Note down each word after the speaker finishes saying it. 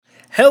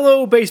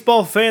Hello,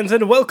 baseball fans,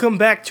 and welcome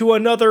back to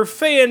another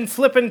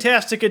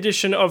fan-flippantastic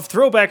edition of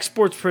Throwback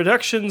Sports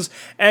Productions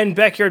and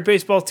Backyard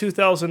Baseball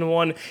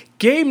 2001,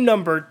 game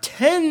number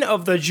 10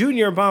 of the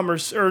Junior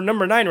Bombers, or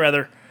number 9,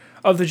 rather,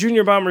 of the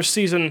Junior Bombers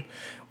season.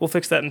 We'll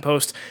fix that in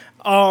post.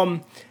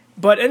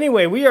 But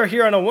anyway, we are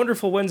here on a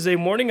wonderful Wednesday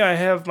morning. I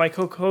have my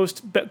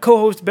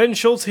co-host Ben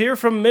Schultz here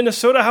from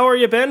Minnesota. How are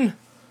you, Ben?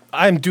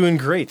 I'm doing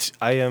great.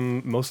 I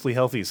am mostly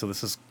healthy, so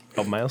this is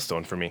a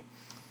milestone for me.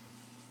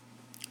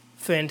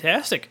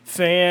 Fantastic.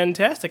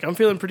 I'm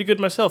feeling pretty good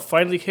myself.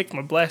 Finally kicked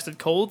my blasted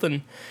cold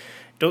and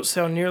don't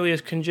sound nearly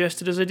as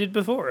congested as I did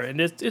before.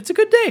 And it's a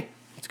good day.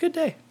 It's a good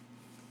day.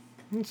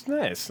 It's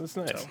nice.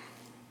 So.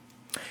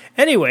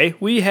 Anyway,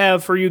 we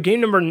have for you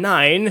game number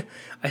 9.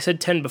 I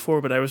said 10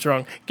 before, but I was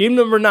wrong. Game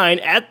number 9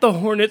 at the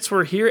Hornets.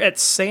 We're here at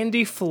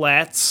Sandy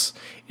Flats.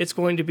 It's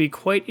going to be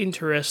quite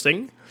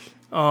interesting.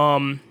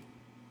 Mikey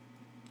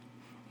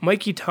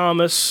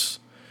Thomas,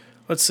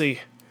 let's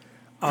see.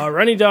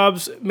 Ronnie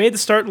Dobbs made the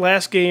start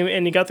last game,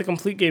 and he got the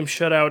complete game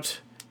shutout.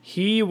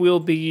 He will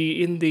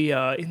be in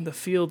the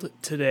field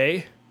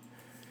today,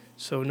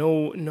 so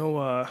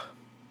no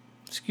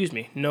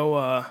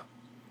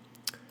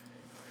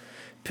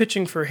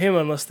pitching for him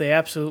unless they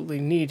absolutely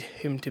need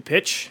him to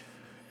pitch.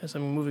 As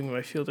I'm moving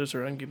my fielders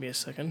around, give me a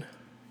second.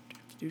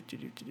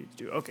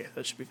 Okay,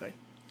 that should be fine.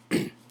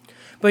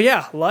 But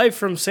yeah, live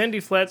from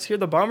Sandy Flats here,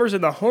 the Bombers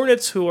and the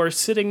Hornets, who are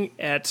sitting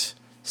at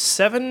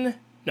 6-2.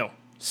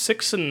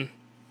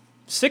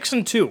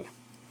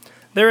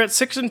 They're at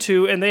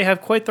 6-2, and they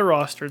have quite the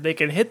roster. They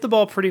can hit the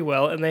ball pretty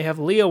well, and they have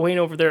Leah Wayne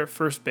over there at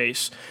first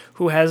base,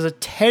 who has a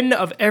 10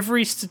 of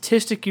every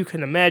statistic you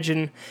can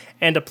imagine,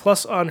 and a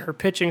plus on her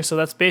pitching, so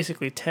that's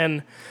basically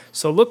 10.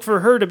 So look for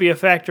her to be a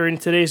factor in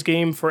today's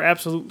game for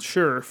absolute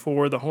sure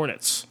for the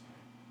Hornets.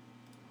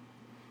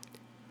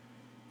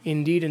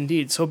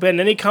 Indeed. So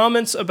Ben, any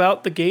comments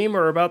about the game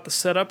or about the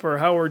setup or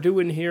how we're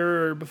doing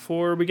here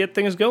before we get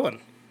things going?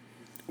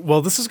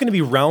 Well, this is going to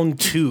be round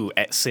 2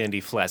 at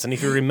Sandy Flats, and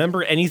if you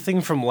remember anything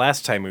from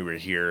last time we were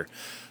here,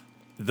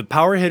 the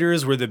power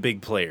hitters were the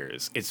big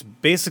players. It's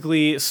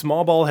basically,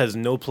 small ball has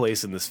no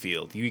place in this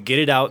field. You get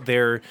it out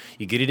there,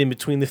 you get it in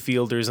between the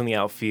fielders and the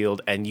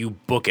outfield, and you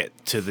book it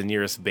to the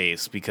nearest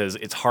base because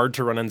it's hard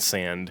to run on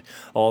sand.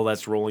 All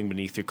that's rolling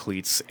beneath your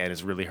cleats, and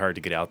it's really hard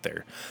to get out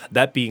there.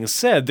 That being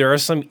said, there are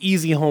some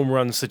easy home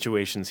run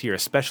situations here,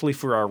 especially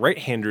for our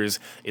right-handers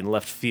in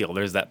left field.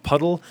 There's that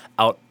puddle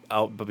out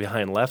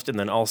behind left, and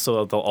then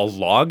also a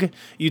log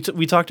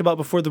we talked about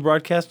before the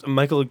broadcast.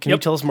 Michael, can you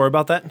tell us more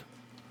about that?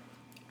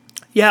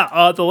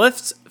 Yeah, the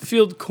left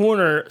field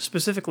corner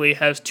specifically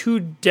has 2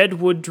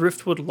 deadwood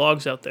driftwood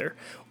logs out there.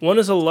 One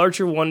is a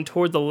larger one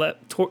toward the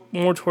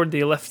more toward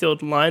the left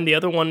field line. The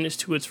other one is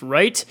to its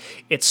right.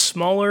 It's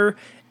smaller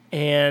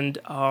and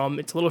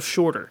it's a little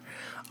shorter.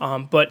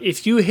 But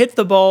if you hit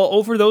the ball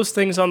over those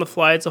things on the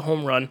fly, it's a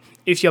home run.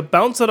 If you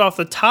bounce it off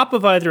the top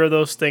of either of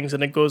those things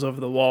and it goes over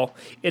the wall,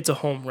 it's a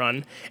home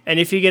run. And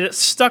if you get it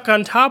stuck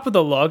on top of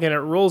the log and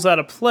it rolls out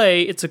of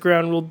play, it's a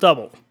ground rule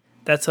double.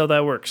 That's how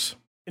that works.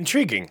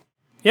 Intriguing.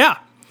 Yeah.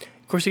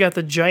 Of course, you got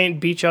the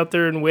giant beach out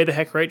there in way the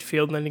heck right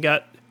field, and then you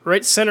got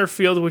right center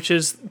field, which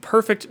is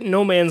perfect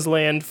no man's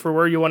land for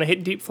where you want to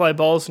hit deep fly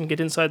balls and get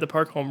inside the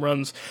park home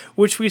runs,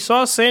 which we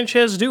saw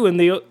Sanchez do in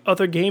the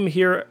other game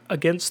here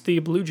against the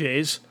Blue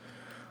Jays.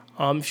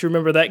 If you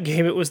remember that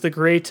game, it was the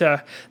great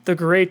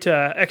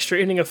extra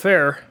inning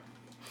affair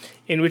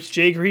in which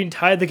Jay Green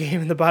tied the game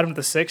in the bottom of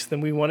the 6th,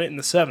 and we won it in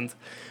the 7th.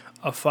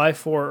 A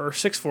 5-4 or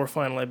 6-4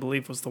 final, I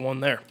believe, was the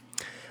one there.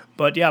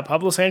 But yeah,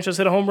 Pablo Sanchez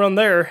hit a home run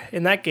there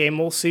in that game.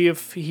 We'll see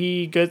if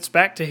he gets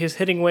back to his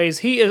hitting ways.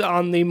 He is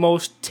on the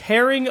most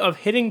tearing of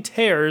hitting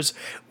tears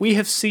we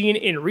have seen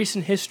in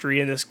recent history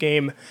in this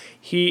game.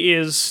 He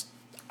is...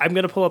 I'm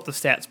going to pull up the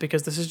stats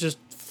because this is just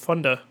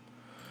fun to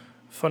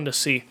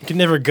see. You can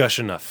never gush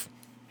enough.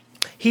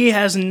 He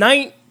has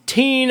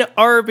 19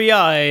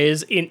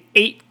 RBIs in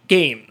 8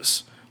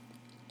 games.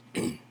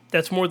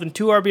 That's more than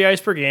 2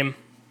 RBIs per game.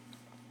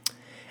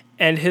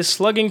 And his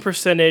slugging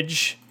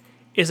percentage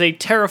is a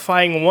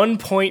terrifying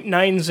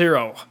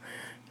 1.90.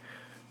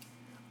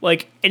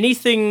 Like,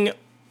 anything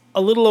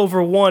a little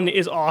over 1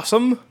 is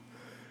awesome.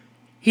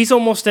 He's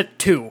almost at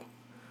 2.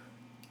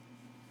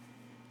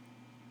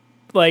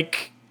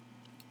 Like,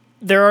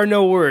 there are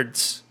no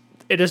words.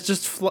 It is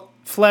just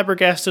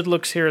flabbergasted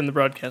looks here in the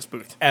broadcast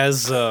booth.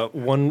 As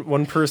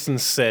one person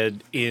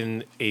said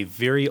in a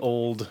very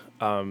old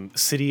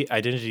city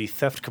identity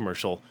theft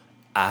commercial,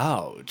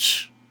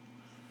 ouch.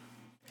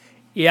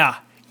 Yeah,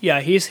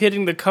 he's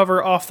hitting the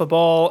cover off the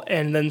ball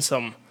and then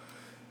some.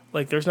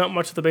 Like, there's not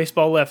much of the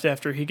baseball left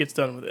after he gets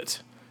done with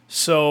it.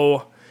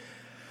 So,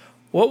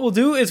 what we'll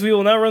do is we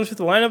will now run through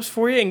the lineups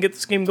for you and get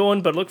this game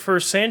going, but look for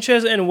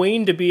Sanchez and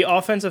Wayne to be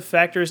offensive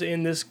factors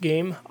in this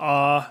game.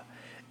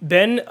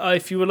 Ben,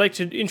 if you would like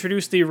to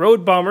introduce the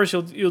Road Bombers,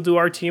 you'll do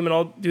our team, and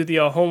I'll do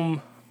the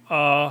home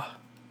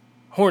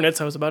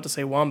Hornets. I was about to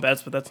say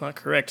Wombats, but that's not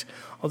correct.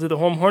 I'll do the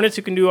home Hornets.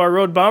 You can do our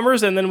Road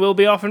Bombers, and then we'll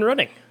be off and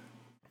running.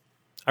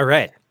 All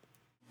right.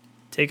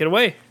 Take it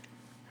away.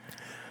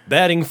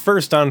 Batting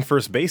first on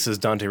first base is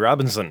Dante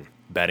Robinson.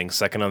 Batting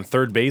second on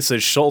third base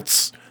is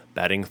Schultz.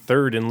 Batting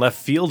third in left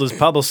field is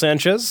Pablo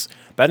Sanchez.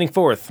 Batting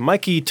fourth,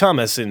 Mikey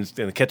Thomas in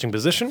the catching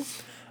position.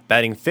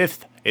 Batting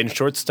fifth in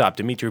shortstop,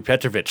 Dmitry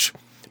Petrovic.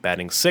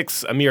 Batting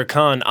sixth, Amir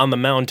Khan on the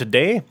mound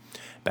today.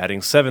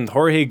 Batting seventh,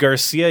 Jorge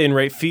Garcia in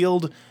right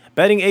field.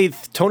 Batting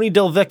eighth, Tony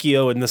Del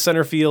Vecchio in the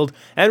center field.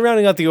 And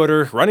rounding out the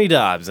order, Ronnie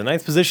Dobbs in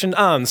ninth position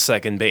on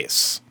second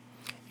base.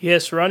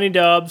 Yes, Ronnie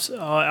Dobbs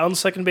on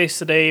second base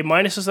today.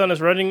 Minuses on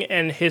his running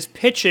and his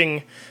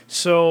pitching.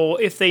 So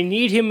if they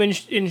need him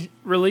in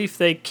relief,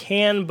 they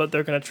can, but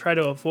they're going to try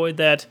to avoid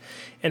that.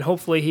 And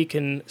hopefully he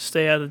can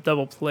stay out of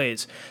double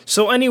plays.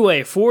 So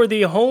anyway, for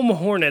the home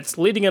Hornets,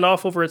 leading it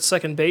off over at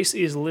second base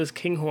is Liz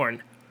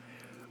Kinghorn.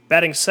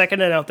 Batting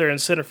second and out there in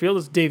center field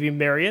is Davey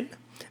Marion.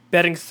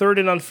 Batting third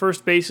and on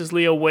first base is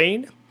Leo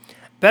Wayne.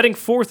 Batting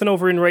fourth and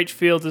over in right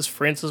field is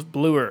Francis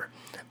Bluer.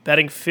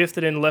 Batting fifth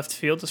and in left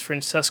field is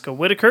Francesca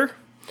Whitaker.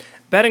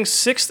 Batting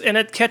sixth and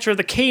at catcher,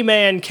 the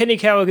K-Man, Kenny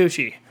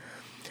Kawaguchi.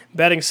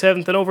 Batting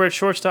seventh and over at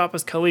shortstop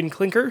is Colleen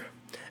Klinker.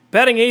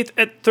 Batting eighth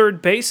at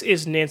third base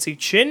is Nancy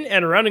Chin.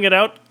 And rounding it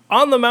out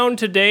on the mound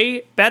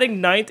today,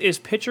 batting ninth is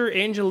pitcher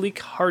Angelique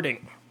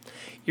Harding.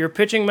 Your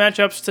pitching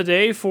matchups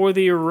today for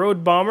the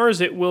Road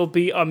Bombers, it will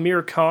be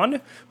Amir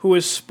Khan, who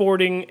is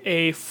sporting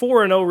a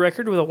 4-0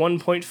 record with a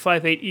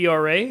 1.58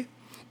 ERA.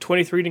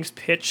 23 innings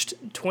pitched,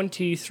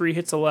 23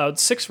 hits allowed,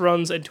 6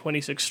 runs, and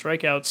 26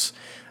 strikeouts,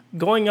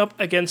 going up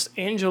against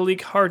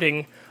Angelique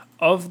Harding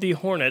of the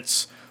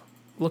Hornets,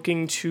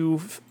 looking to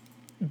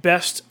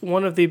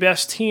one of the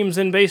best teams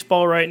in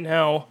baseball right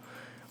now,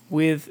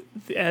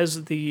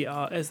 as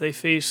they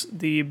face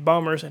the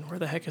Bombers. And where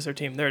the heck is their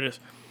team? There it is.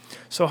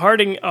 So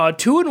Harding,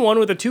 2-1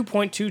 with a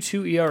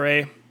 2.22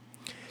 ERA,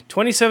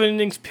 27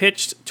 innings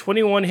pitched,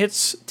 21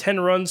 hits,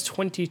 10 runs,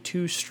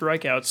 22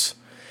 strikeouts.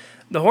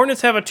 The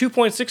Hornets have a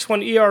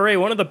 2.61 ERA,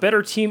 one of the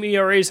better team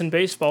ERAs in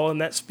baseball,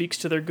 and that speaks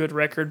to their good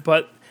record.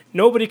 But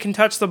nobody can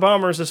touch the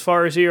Bombers as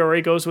far as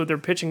ERA goes with their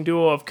pitching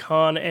duo of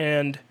Khan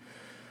and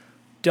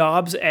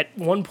Dobbs at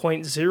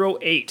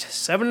 1.08.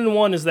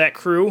 7-1 is that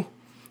crew,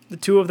 the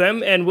two of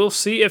them, and we'll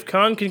see if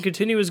Khan can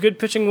continue his good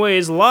pitching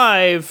ways.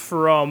 Live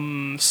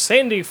from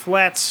Sandy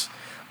Flats,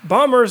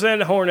 Bombers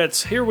and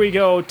Hornets. Here we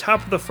go,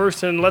 top of the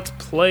first, and let's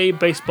play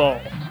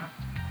baseball.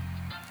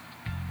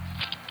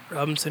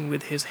 Robinson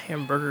with his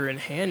hamburger in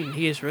hand, and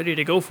he is ready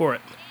to go for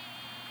it.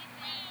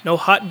 No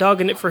hot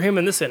dog in it for him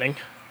in this inning.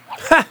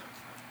 Ha!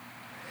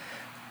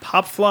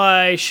 Pop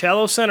fly,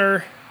 shallow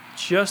center,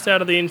 just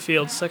out of the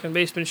infield. Second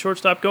baseman,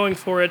 shortstop going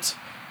for it,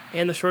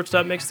 and the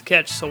shortstop makes the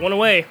catch. So one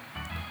away.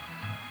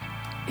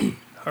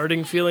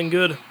 Harding feeling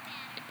good,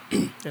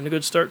 and a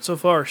good start so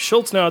far.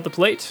 Schultz now at the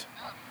plate.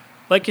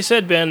 Like you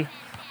said, Ben,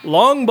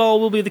 long ball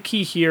will be the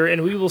key here,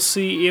 and we will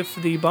see if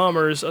the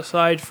Bombers,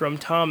 aside from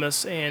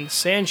Thomas and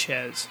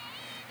Sanchez,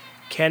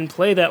 can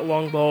play that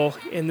long ball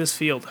in this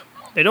field.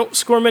 They don't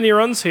score many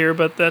runs here,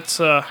 but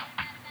that's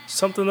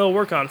something they'll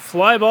work on.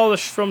 Fly ball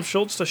from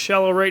Schultz to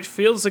shallow right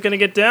field. Is it going to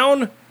get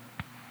down?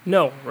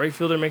 No. Right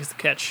fielder makes the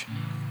catch.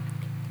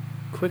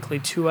 Quickly,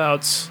 2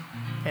 outs.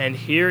 And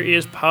here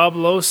is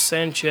Pablo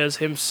Sanchez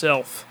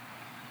himself.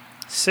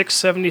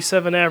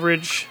 677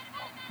 average.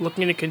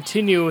 Looking to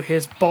continue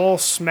his ball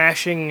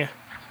smashing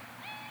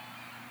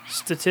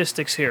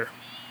statistics here.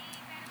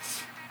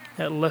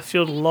 That left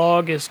field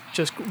log is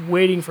just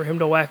waiting for him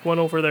to whack one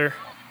over there.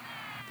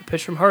 The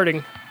pitch from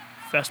Harding.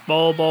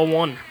 Fastball, ball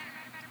 1.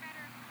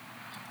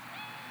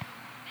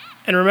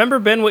 And remember,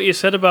 Ben, what you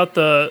said about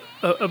the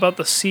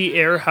sea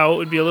air, how it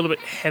would be a little bit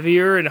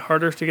heavier and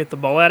harder to get the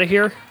ball out of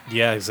here?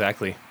 Yeah,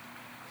 exactly.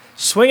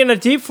 Swinging a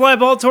deep fly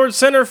ball towards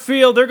center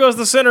field. There goes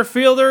the center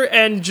fielder,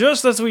 and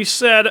just as we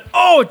said,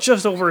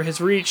 just over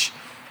his reach.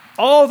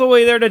 All the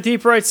way there to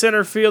deep right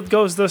center field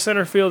goes the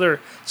center fielder.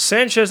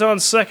 Sanchez on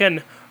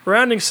second,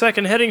 rounding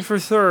second, heading for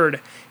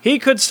third. He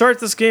could start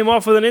this game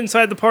off with an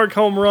inside the park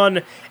home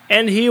run,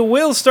 and he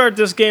will start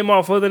this game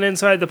off with an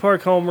inside the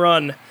park home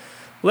run.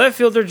 Left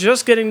fielder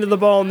just getting to the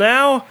ball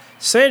now.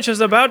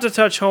 Sanchez about to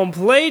touch home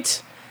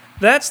plate.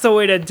 That's the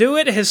way to do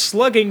it. His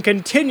slugging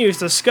continues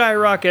to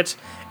skyrocket,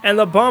 and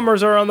the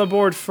Bombers are on the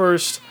board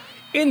first.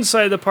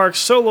 Inside the park,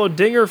 solo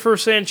dinger for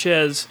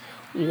Sanchez.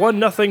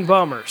 1-0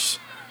 Bombers.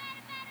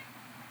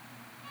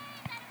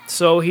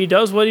 So he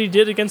does what he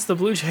did against the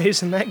Blue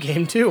Jays in that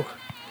game, too.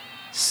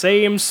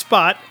 Same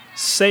spot,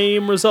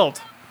 same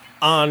result.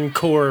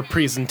 Encore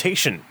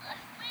presentation.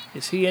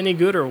 Is he any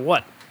good or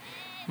what?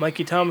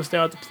 Mikey Thomas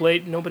now at the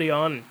plate, nobody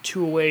on,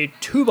 2 away,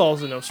 2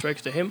 balls and no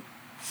strikes to him.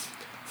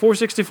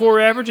 464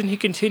 average, and he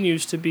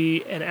continues to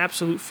be an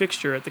absolute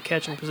fixture at the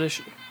catching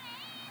position.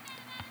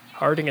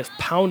 Harding is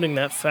pounding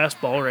that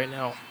fastball right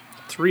now.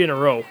 3 in a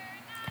row.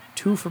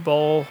 2 for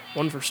ball,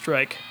 1 for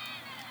strike.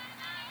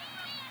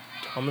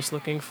 Thomas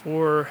looking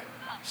for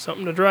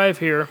something to drive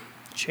here.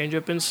 Change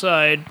up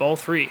inside, ball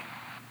 3.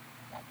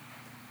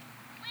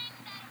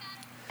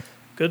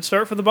 Good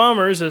start for the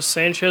Bombers as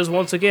Sanchez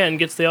once again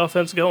gets the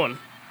offense going.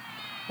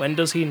 When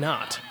does he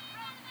not?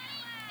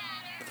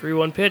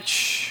 3-1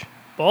 pitch.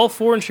 Ball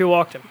 4, and she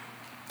walked him.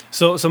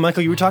 So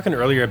Michael, you were talking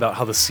earlier about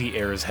how the sea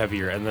air is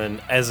heavier, and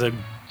then as a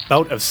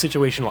bout of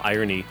situational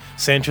irony,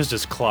 Sanchez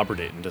just clobbered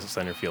it into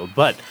center field.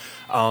 But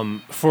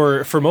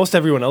for most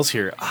everyone else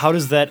here, how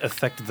does that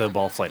affect the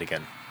ball flight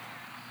again?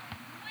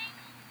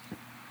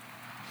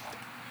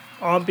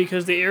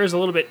 Because the air is a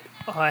little bit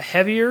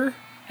heavier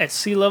at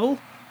sea level,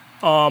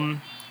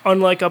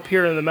 unlike up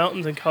here in the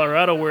mountains in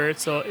Colorado where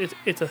it's a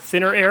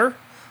thinner air.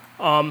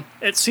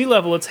 At sea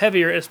level, it's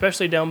heavier,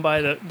 especially down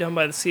by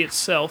the sea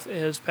itself.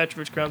 As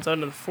Petrovich grounds out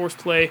into the force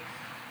play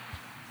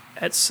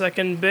at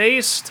second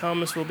base,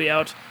 Thomas will be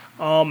out.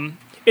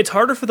 It's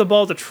harder for the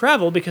ball to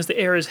travel because the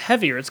air is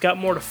heavier. It's got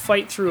more to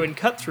fight through and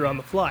cut through on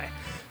the fly.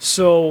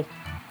 So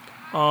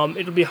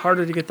it'll be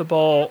harder to get the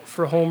ball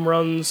for home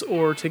runs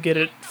or to get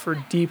it for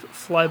deep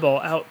fly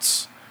ball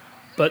outs.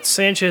 But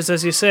Sanchez,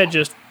 as you said,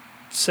 just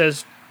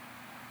says,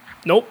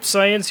 "Nope,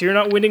 science, you're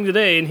not winning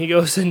today," and he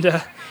goes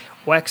and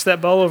whacks that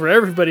ball over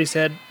everybody's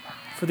head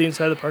for the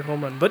inside of the park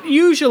home run. But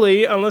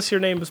usually, unless your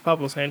name is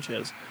Pablo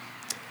Sanchez,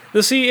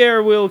 the sea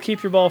air will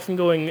keep your ball from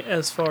going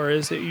as far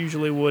as it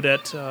usually would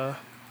at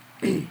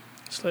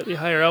slightly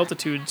higher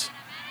altitudes.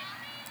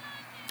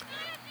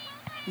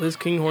 Liz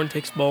Kinghorn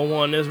takes ball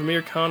one as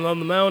Ramir Khan on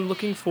the mound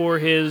looking for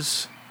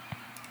his...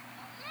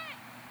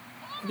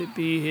 Would it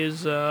be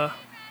his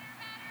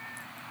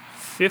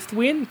fourth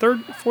win?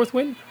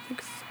 I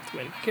think fifth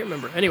win. I can't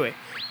remember. Anyway,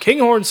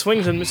 Kinghorn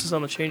swings and misses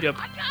on the changeup.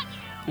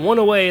 One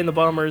away, and the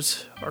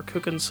Bombers are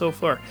cooking so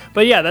far.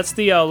 But yeah, that's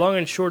the long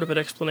and short of an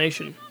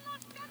explanation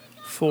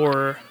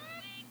for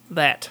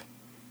that.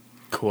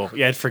 Cool.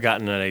 Yeah, I'd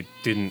forgotten that I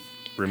didn't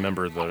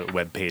remember the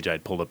web page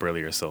I'd pulled up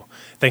earlier, so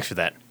thanks for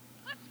that.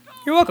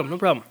 You're welcome, no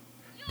problem.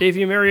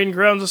 Davey Marion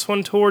grounds this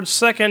one towards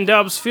second.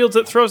 Dobbs fields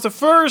it, throws to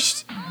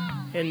first,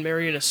 and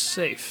Marion is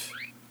safe.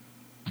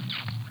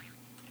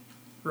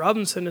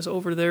 Robinson is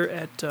over there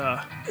at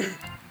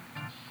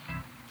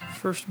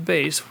first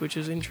base, which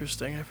is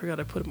interesting. I forgot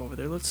I put him over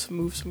there. Let's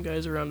move some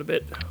guys around a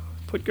bit.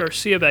 Put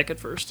Garcia back at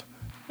first.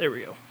 There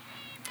we go.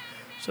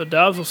 So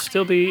Dobbs will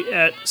still be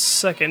at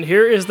second.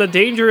 Here is the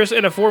dangerous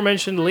and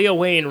aforementioned Leo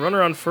Wayne.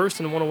 Runner on first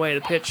and one away.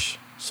 The pitch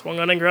swung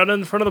on and grounded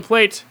in front of the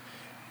plate.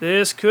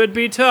 This could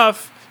be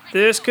tough.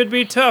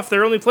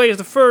 Their only play is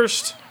the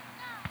first.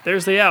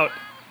 There's the out.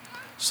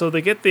 So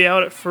they get the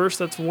out at first.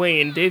 That's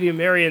Wayne. Davey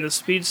Marion, the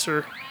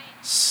speedster,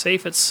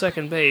 safe at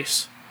second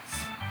base.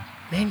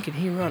 Man, can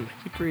he run.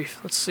 Good grief.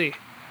 Let's see.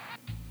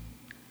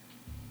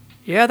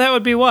 Yeah, that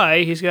would be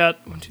why. He's got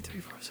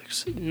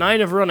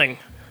 9 of running.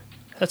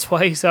 That's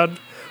why he's out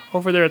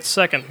over there at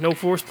second. No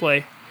force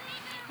play.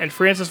 And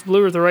Francis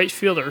Bluer, the right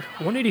fielder,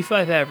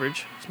 185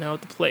 average, is now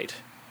at the plate.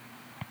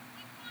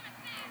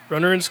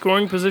 Runner in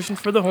scoring position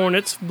for the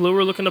Hornets.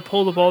 Bluer looking to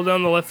pull the ball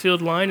down the left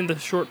field line in the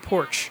short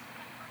porch.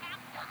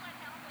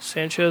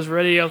 Sanchez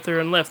ready out there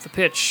and left. The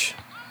pitch.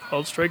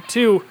 Called strike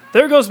 2.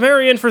 There goes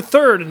Marion for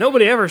third.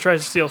 Nobody ever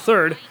tries to steal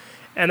third.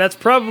 And that's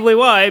probably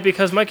why,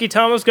 because Mikey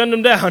Thomas gunned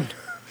him down.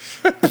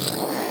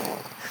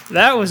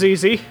 That was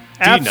easy.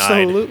 Denied.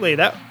 Absolutely.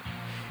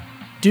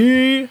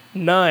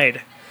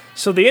 Denied.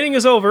 So the inning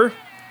is over.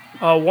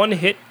 1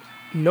 hit,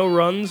 no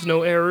runs,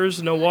 no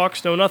errors, no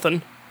walks, no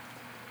nothing.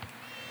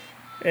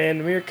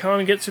 And Amir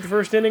Khan gets to the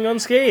first inning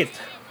unscathed.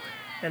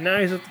 And now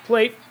he's at the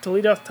plate to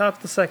lead off top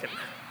of the second.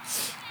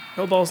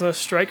 No balls and a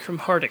strike from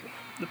Harding.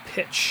 The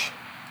pitch.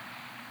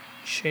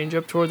 Change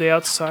up toward the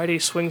outside. He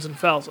swings and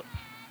fouls it.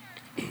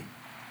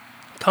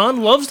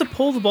 Khan loves to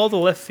pull the ball to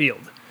left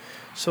field.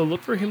 So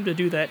look for him to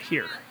do that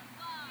here.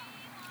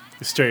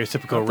 The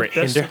stereotypical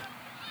right-hander.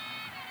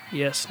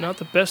 Yes, not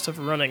the best of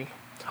running.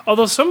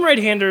 Although some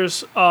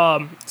right-handers,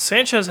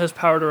 Sanchez has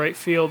power to right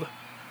field.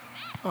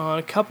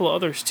 A couple of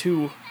others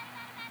too.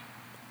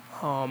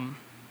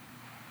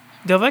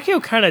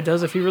 Delvecchio kind of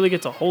does if he really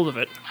gets a hold of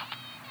it.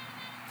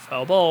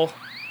 Foul ball.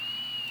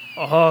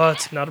 Oh,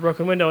 it's not a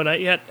broken window, not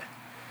yet.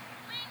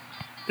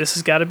 This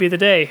has got to be the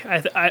day.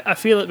 I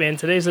feel it, man.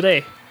 Today's the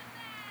day.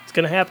 It's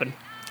going to happen.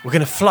 We're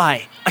going to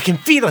fly. I can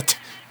feel it.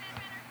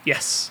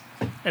 Yes.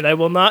 And I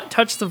will not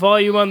touch the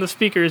volume on the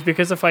speakers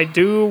because if I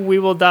do, we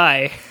will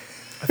die.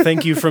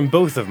 Thank you from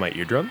both of my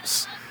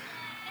eardrums.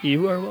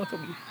 You are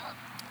welcome.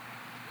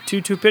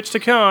 2-2 pitch to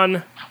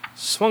Khan.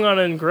 Swung on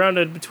and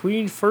grounded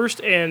between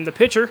first and the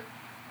pitcher.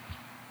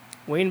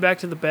 Wayne back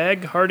to the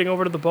bag. Harding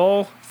over to the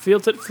ball.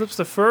 Fields it, flips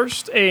to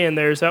first, and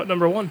there's out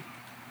number 1.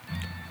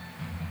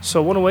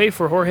 So 1 away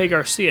for Jorge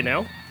Garcia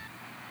now.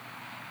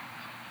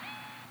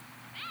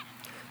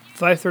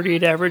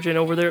 538 average and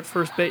over there at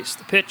first base.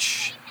 The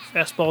pitch.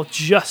 Fastball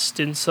just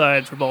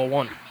inside for ball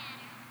 1.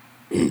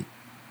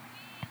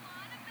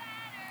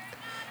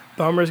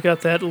 Bombers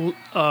got that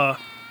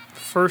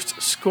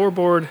first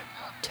scoreboard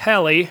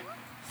tally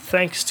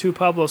thanks to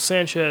Pablo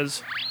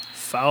Sanchez.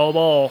 Foul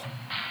ball.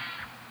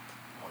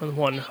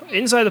 1-1.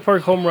 Inside the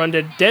park home run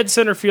to dead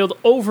center field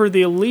over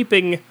the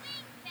leaping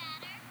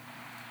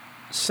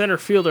center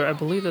fielder. I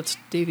believe that's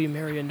Davey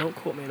Marion. Don't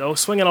quote me, though.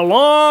 Swinging a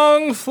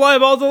long fly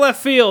ball to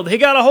left field. He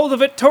got a hold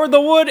of it toward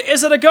the wood.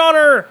 Is it a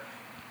goner?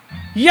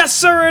 Yes,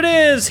 sir, it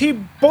is! He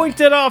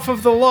boinked it off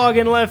of the log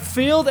in left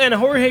field, and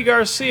Jorge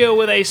Garcia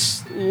with a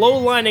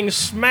low-lining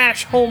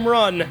smash home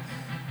run.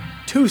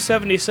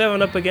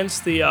 277 up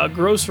against the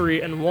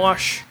grocery and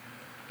wash.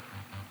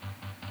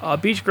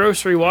 Beach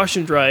Grocery Wash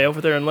and Dry over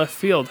there in left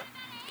field.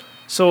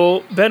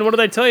 So, Ben, what did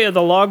I tell you?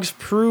 The logs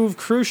prove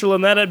crucial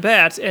in that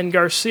at-bat, and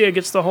Garcia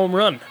gets the home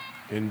run.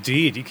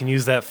 Indeed, you can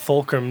use that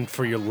fulcrum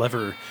for your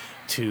lever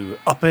to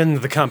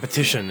upend the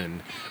competition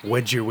and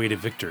wedge your way to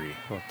victory.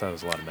 Well, that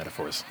was a lot of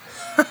metaphors.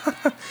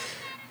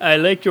 I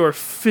like your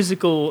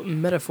physical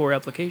metaphor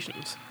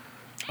applications.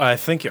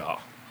 Thank you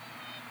all.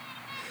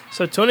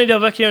 So Tony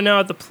Delvecchio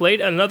now at the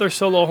plate. Another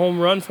solo home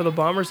run for the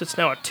Bombers. It's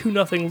now a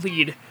 2-0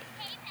 lead.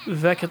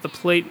 Vec at the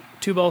plate.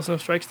 2 balls, no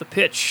strikes. The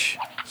pitch.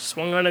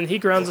 Swung on and he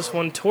grounds this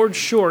one towards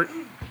short.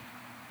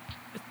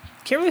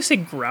 Can't really say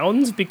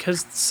grounds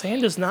because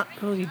sand is not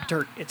really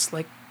dirt. It's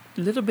like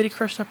little bitty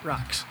crushed up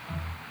rocks.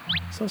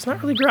 So it's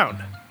not really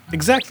ground.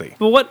 Exactly.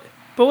 But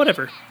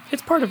whatever.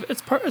 It's part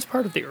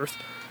of the earth.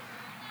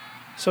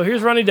 So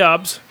here's Ronnie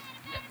Dobbs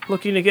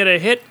looking to get a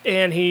hit,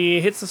 and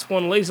he hits this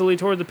one lazily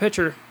toward the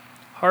pitcher.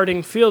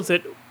 Harding fields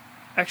it.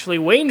 Actually,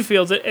 Wayne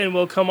fields it and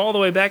will come all the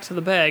way back to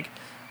the bag.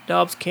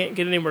 Dobbs can't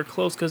get anywhere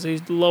close because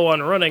he's low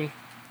on running.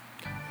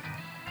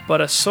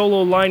 But a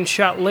solo line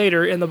shot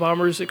later, and the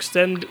Bombers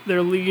extend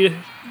their lead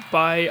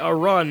by a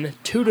run,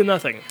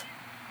 2-0.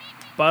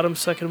 Bottom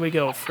second we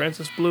go.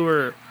 Francis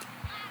Bluer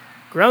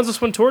grounds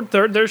this one toward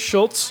third. There's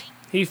Schultz.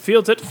 He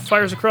fields it,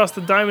 fires across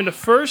the diamond to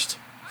first.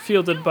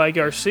 Fielded by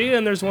Garcia,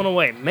 and there's one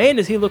away. Man,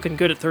 is he looking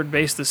good at third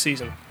base this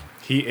season.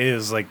 He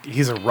is,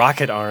 he's a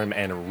rocket arm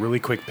and a really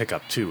quick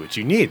pickup, too, which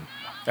you need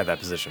at that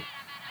position.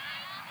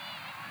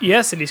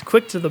 Yes, and he's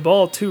quick to the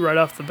ball, too, right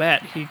off the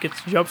bat. He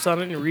jumps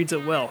on it and reads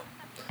it well.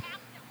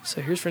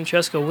 So here's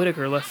Francesco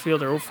Whitaker, left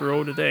fielder, 0 for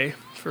 0 today.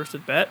 First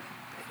at bat.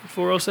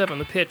 4:07,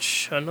 the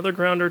pitch. Another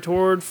grounder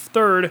toward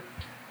third.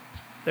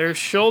 There's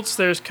Schultz.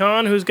 There's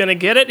Kahn, who's going to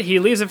get it. He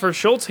leaves it for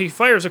Schultz. He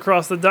fires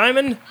across the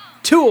diamond.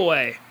 2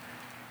 away.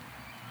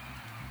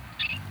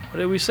 What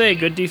did we say?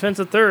 Good defense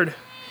at third.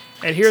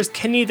 And here's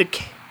Kenny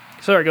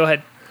Sorry, go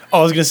ahead.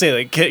 Oh, I was going to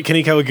say,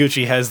 Kenny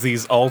Kawaguchi has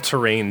these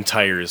all-terrain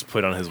tires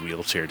put on his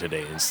wheelchair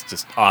today. It's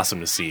just awesome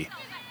to see.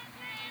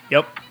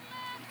 Yep.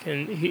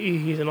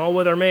 He's an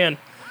all-weather man.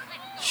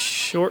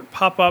 Short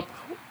pop-up.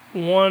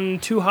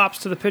 1-2 hops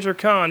to the pitcher,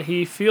 Kahn.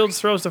 He fields,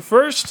 throws to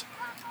first.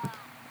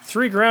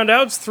 3 ground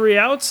outs, 3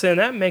 outs, and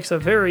that makes a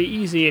very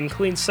easy and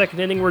clean second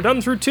inning. We're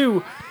done through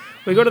 2.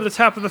 We go to the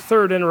top of the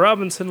third, and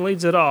Robinson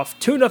leads it off.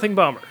 2-0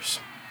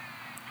 Bombers.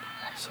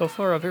 So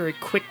far, a very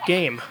quick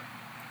game.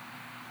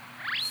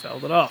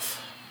 Fouled it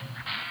off.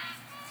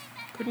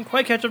 Couldn't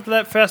quite catch up to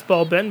that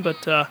fastball, Ben,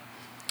 but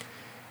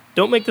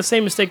don't make the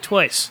same mistake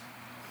twice.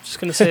 Just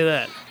going to say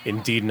that.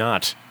 Indeed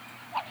not.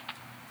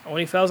 Oh, and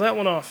he fouls that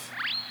one off.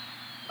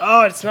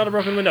 Oh, it's not a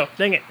broken window.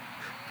 Dang it.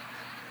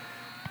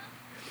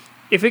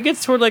 If it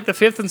gets toward the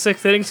 5th and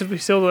 6th innings, if we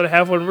still don't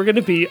have one, we're going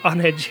to be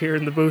on edge here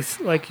in the booth,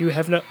 like you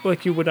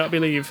would not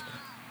believe.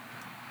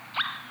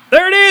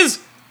 There it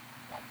is!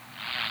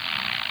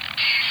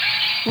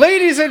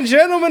 Ladies and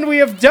gentlemen, we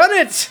have done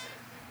it!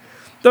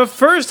 The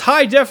first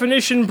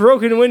high-definition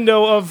broken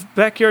window of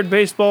Backyard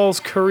Baseball's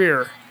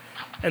career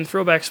and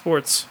Throwback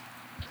Sports.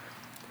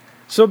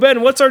 So,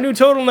 Ben, what's our new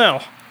total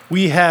now?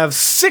 We have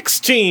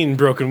 16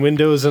 broken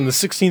windows, and the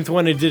 16th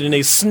one I did in a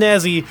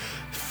snazzy,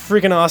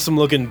 freaking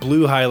awesome-looking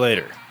blue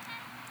highlighter.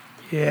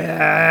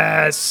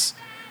 Yes!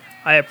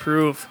 I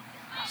approve.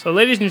 So,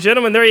 ladies and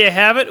gentlemen, there you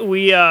have it.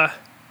 We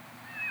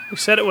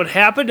said it would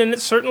happen, and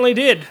it certainly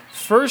did.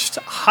 First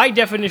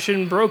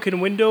high-definition broken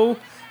window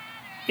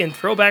in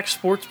Throwback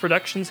Sports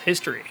Productions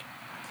history.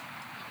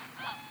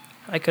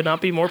 I could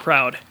not be more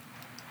proud.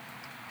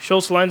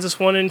 Schultz lines this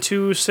one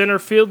into center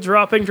field,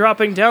 dropping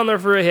down there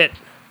for a hit.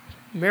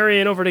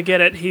 Marion over to get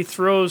it. He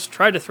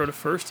tried to throw to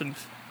first, and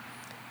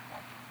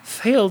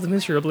failed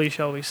miserably,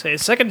 shall we say.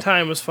 Second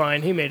time was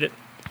fine. He made it.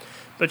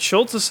 But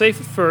Schultz is safe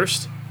at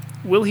first.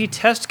 Will he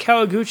test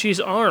Kawaguchi's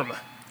arm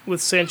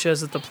with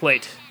Sanchez at the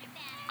plate?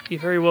 He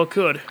very well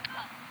could.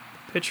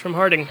 Pitch from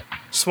Harding.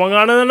 Swung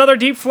on and another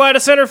deep fly to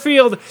center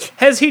field.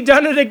 Has he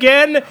done it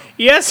again?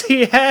 Yes,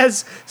 he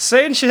has.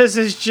 Sanchez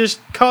is just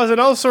causing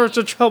all sorts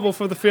of trouble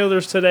for the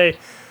fielders today.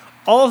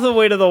 All the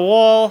way to the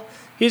wall.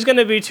 He's going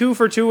to be 2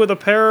 for 2 with a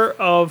pair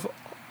of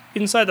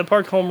inside the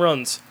park home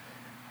runs.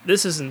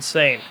 This is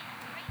insane.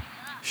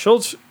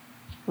 Schultz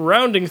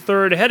rounding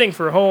third, heading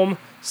for home.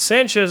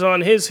 Sanchez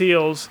on his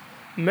heels.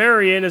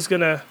 Marion is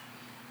going to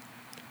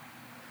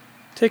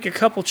take a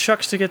couple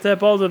chucks to get that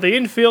ball to the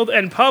infield,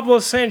 and Pablo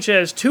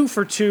Sanchez, 2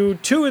 for 2,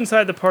 2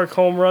 inside the park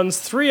home runs,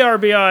 3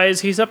 RBIs.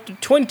 He's up to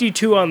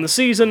 22 on the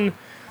season,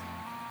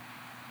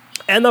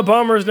 and the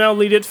Bombers now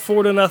lead it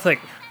 4-0.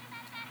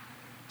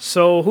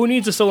 So who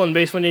needs a stolen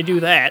base when they do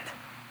that?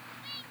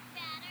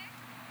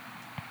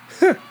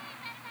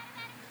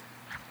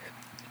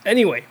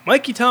 Anyway,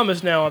 Mikey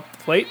Thomas now at the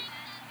plate.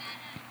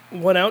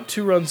 1 out,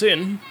 2 runs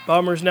in.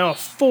 Bombers now a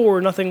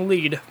 4-0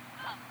 lead.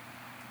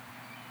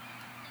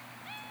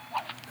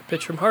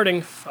 Pitch from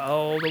Harding,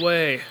 fouled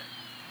away.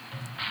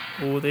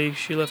 Oh,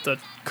 she left a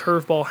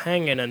curveball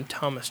hanging, and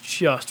Thomas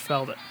just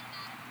fouled it.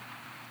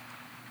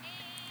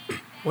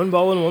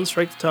 1-1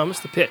 strike to Thomas.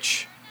 The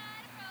pitch.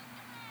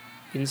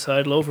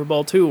 Inside low for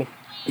ball 2.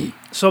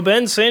 So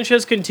Ben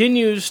Sanchez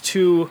continues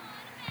to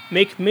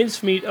make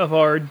mincemeat of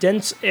our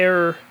dense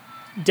air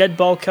dead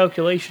ball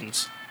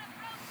calculations.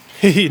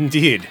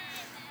 Indeed.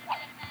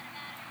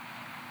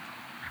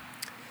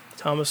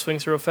 Thomas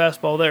swings through a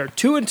fastball there.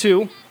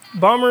 2-2.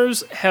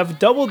 Bombers have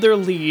doubled their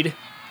lead.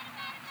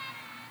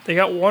 They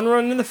got 1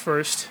 run in the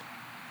first.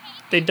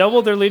 They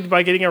doubled their lead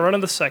by getting a run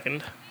in the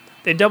second.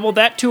 They doubled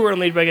that 2-run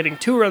lead by getting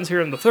 2 runs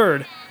here in the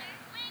third.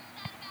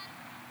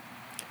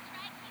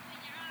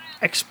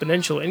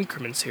 Exponential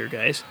increments here,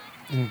 guys.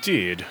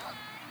 Indeed.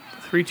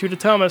 3-2 to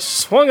Thomas.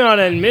 Swung on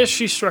and missed.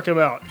 She struck him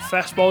out.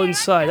 Fastball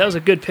inside. That was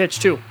a good pitch,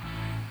 too.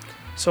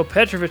 So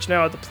Petrovic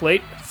now at the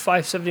plate.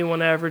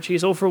 .571 average.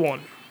 He's 0 for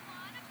 1.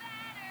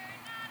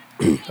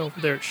 Over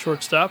there at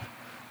shortstop.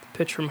 The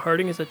pitch from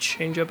Harding is a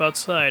changeup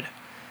outside.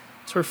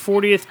 It's her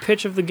 40th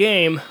pitch of the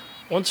game.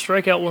 1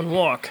 strikeout, 1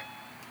 walk.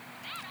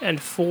 And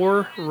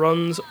 4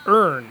 runs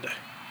earned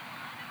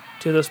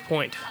to this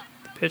point.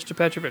 The pitch to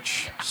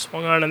Petrovic.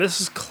 Swung on, and this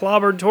is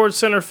clobbered towards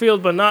center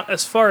field, but not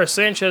as far as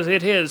Sanchez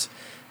hit his.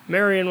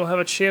 Marion will have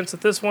a chance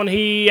at this one.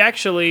 He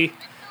actually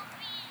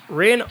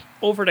ran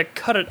over to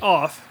cut it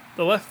off.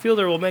 The left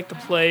fielder will make the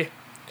play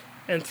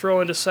and throw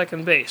into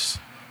second base.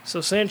 So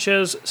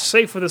Sanchez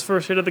safe with his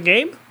first hit of the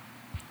game.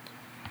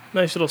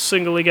 Nice little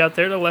single he got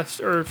there to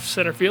left or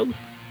center field.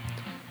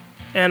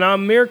 And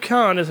Amir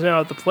Khan is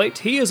now at the plate.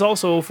 He is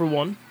also 0 for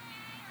 1.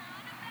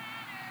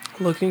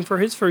 Looking for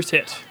his first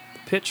hit.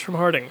 The pitch from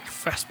Harding.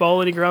 Fastball,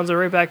 and he grounds it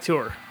right back to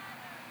her.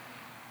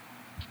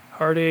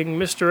 Harding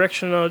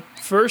misdirection at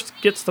first,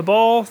 gets the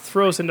ball,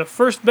 throws into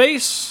first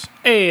base,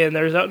 and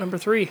there's out number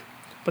 3.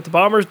 But the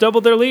Bombers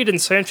doubled their lead,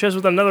 and Sanchez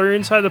with another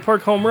inside the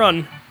park home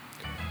run.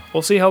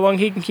 We'll see how long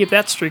he can keep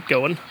that streak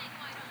going.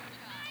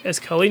 As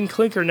Colleen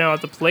Klinker now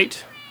at the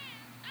plate.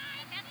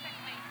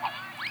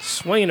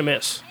 Swing and a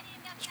miss.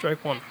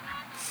 Strike 1.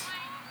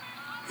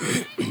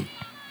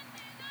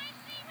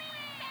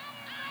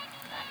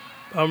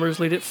 Bombers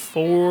lead it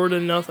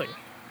 4-0.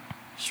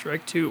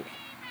 Strike 2.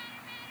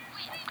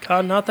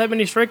 Khan, not that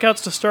many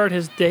strikeouts to start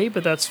his day,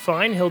 but that's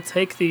fine. He'll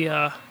take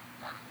the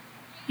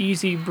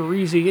easy,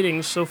 breezy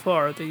innings so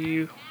far.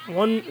 The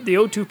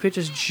 0-2 pitch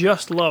is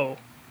just low.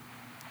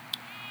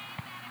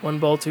 1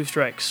 ball, 2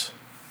 strikes.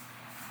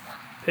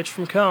 Pitch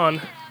from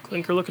Khan.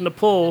 Klinker looking to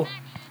pull.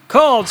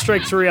 Called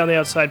strike 3 on the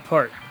outside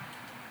part.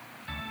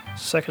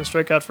 Second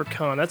strikeout for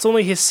Khan. That's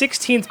only his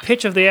 16th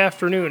pitch of the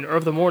afternoon, or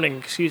of the morning,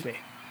 excuse me.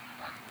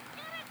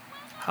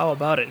 How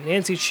about it?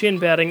 Nancy Chin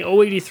batting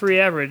 .083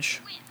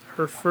 average.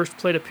 Her first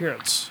plate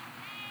appearance.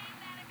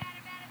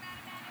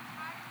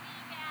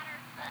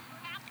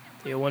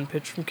 The 0-1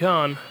 pitch from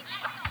Khan.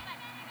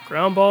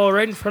 Ground ball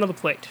right in front of the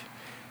plate.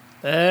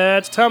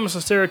 That's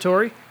Thomas's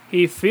territory.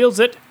 He fields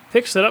it,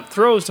 picks it up,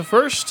 throws to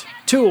first,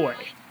 2 away.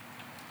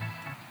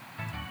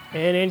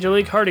 And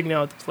Angelique Harding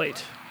now at the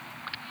plate.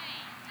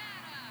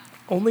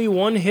 Only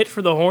 1 hit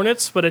for the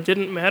Hornets, but it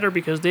didn't matter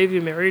because Davy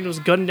Marion was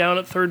gunned down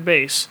at third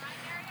base.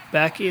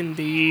 Back in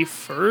the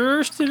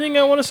first inning,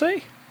 I want to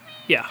say?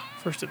 Yeah,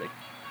 first inning.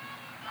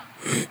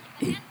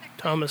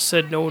 Thomas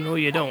said, no,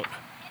 you don't.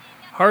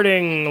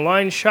 Harding,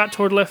 line shot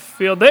toward left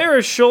field. There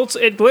is Schultz.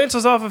 It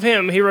glances off of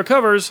him. He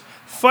recovers,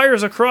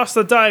 fires across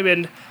the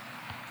diamond.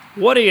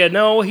 What do you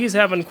know? He's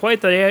having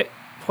quite the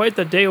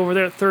day over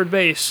there at third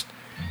base.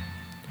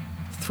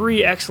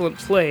 3 excellent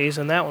plays,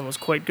 and that one was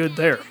quite good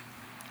there.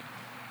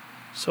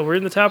 So we're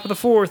in the top of the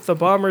 4th. The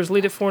Bombers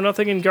lead it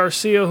 4-0, and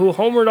Garcia, who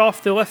homered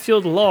off the left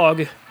field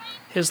log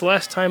his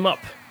last time up,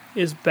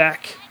 is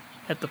back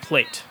at the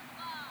plate.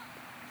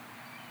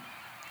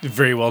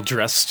 Very well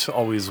dressed.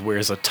 Always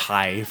wears a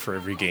tie for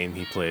every game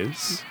he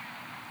plays.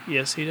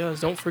 Yes, he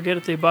does. Don't forget,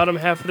 at the bottom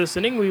half of this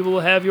inning, we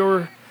will have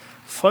your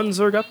Fun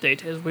Zerg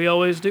update, as we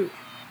always do.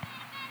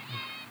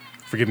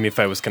 Forgive me if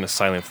I was kind of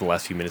silent for the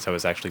last few minutes. I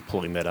was actually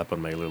pulling that up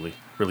on my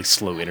really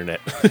slow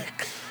internet.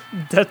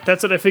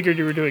 That's what I figured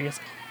you were doing.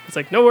 It's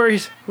like, no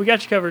worries, we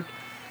got you covered.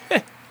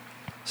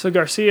 So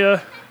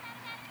Garcia,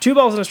 2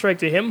 balls and a strike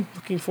to him,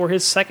 looking for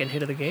his second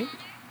hit of the game.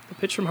 The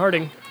pitch from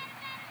Harding.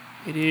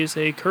 It is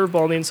a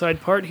curveball on the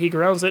inside part. He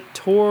grounds it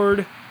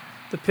toward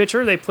the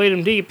pitcher. They played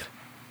him deep.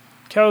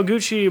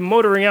 Kawaguchi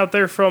motoring out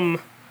there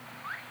from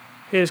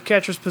his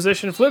catcher's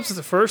position, flips it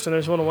to first, and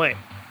there's 1 away.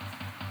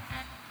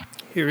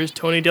 Here is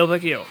Tony Del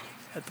Vecchio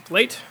at the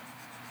plate.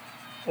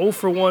 0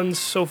 for 1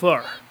 so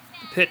far.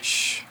 The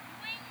pitch.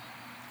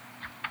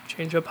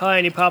 Change up high,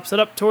 and he pops it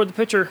up toward the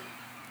pitcher.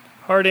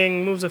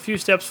 Harding moves a few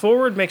steps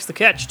forward, makes the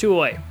catch, 2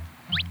 away.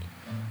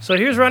 So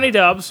here's Ronnie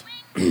Dobbs,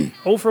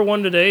 0 for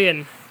 1 today,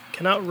 and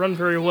cannot run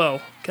very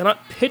well.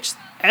 Cannot pitch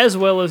as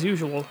well as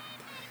usual.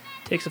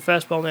 Takes a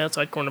fastball in the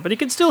outside corner, but he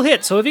can still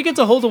hit, so if he gets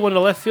a hold of one to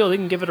left field, he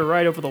can give it a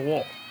ride over the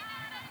wall,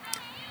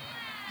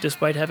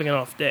 despite having an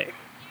off day.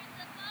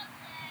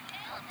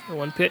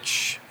 1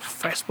 pitch,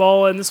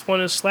 fastball, and this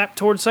one is slapped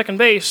towards second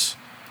base.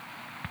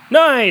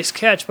 Nice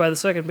catch by the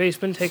second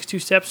baseman. Takes 2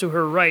 steps to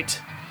her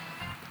right.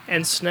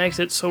 and snags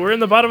it. So we're in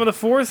the bottom of the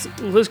fourth.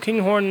 Liz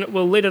Kinghorn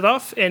will lead it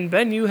off, and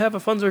Ben, you have a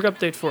Funzerg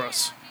update for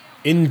us.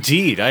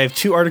 Indeed. I have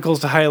 2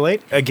 articles to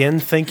highlight. Again,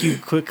 thank you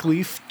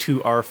quickly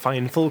to our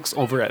fine folks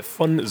over at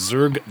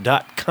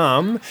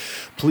funzerg.com.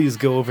 Please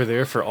go over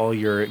there for all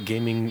your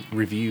gaming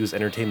reviews,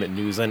 entertainment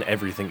news, and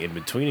everything in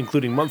between,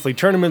 including monthly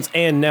tournaments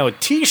and now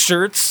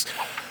t-shirts.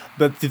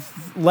 But the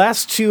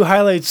last 2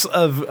 highlights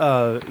of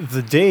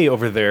the day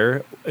over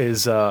there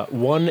is,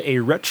 one, a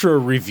retro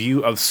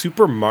review of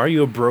Super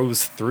Mario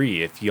Bros.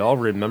 3. If y'all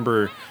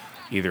remember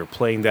either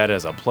playing that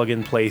as a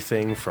plug-and-play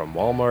thing from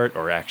Walmart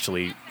or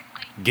actually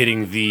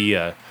getting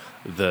the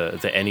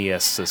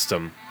NES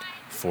system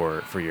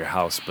for your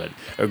house. But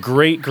a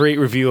great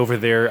review over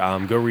there.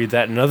 Go read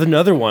that.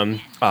 Another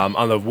one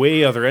on the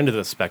way other end of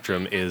the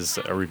spectrum is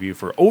a review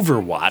for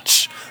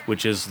Overwatch,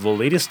 which is the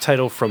latest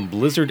title from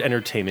Blizzard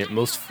Entertainment,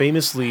 most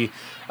famously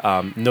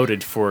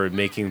noted for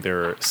making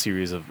their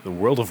series of the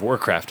World of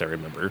Warcraft, I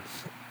remember.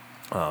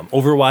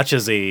 Overwatch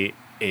is a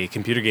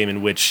computer game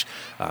in which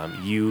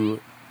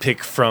you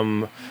pick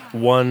from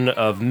one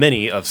of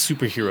many of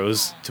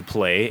superheroes to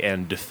play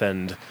and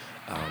defend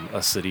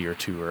a city or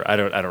two, or I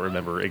don't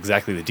remember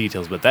exactly the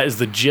details, but that is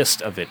the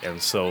gist of it.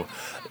 And so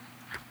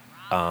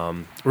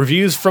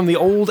reviews from the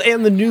old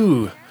and the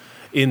new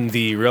in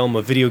the realm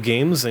of video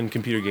games and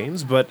computer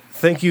games. But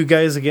thank you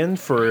guys again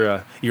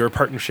for your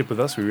partnership with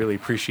us. We really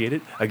appreciate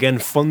it. Again,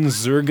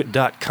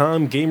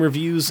 funzerg.com, game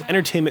reviews,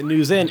 entertainment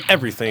news, and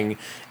everything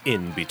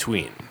in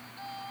between.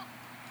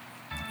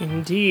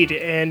 Indeed,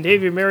 and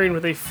David Marion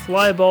with a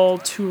fly ball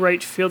to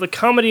right field, a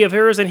comedy of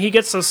errors, and he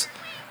gets us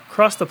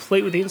across the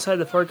plate with the inside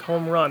the park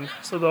home run.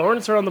 So the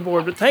Hornets are on the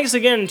board, but thanks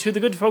again to the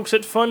good folks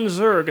at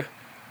Funzerg.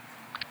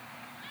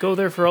 Go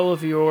there for all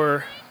of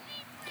your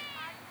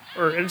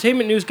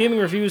entertainment news, gaming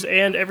reviews,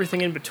 and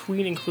everything in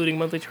between, including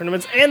monthly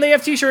tournaments, and they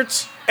have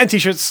t-shirts! And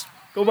t-shirts.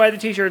 Go buy the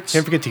t-shirts.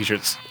 Can't forget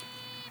t-shirts.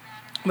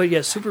 But yeah,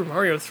 Super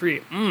Mario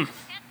 3.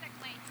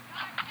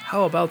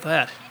 How about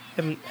that?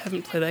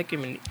 Haven't played that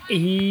game in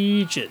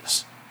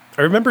ages.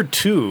 I remember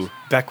 2,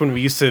 back when we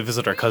used to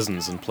visit our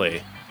cousins and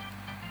play.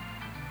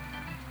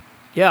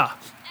 Yeah,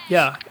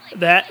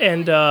 that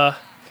and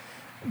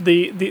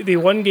the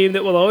one game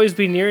that will always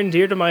be near and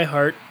dear to my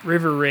heart,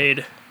 River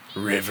Raid.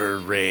 River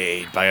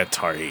Raid by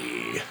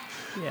Atari.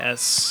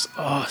 Yes,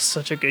 oh,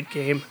 such a good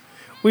game.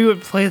 We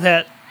would play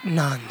that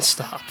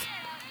non-stop.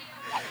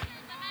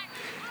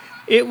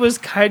 It was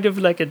kind of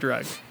like a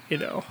drug, you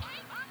know.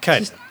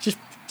 Kind of.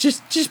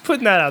 Just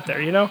putting that out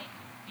there, you know?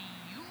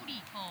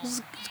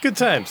 It's good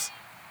times.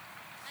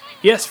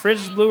 Yes,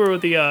 Francis Bluer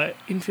with the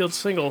infield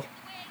single.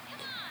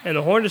 And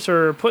the Hornets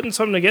are putting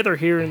something together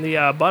here in the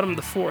bottom of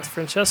the fourth.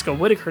 Francesca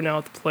Whitaker now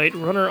at the plate.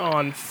 Runner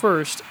on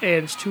first,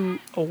 and it's 2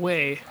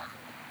 away.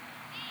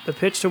 The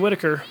pitch to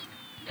Whitaker.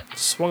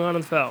 Swung on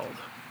and fouled.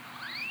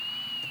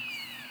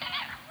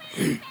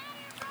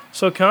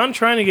 So Kahn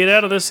trying to get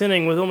out of this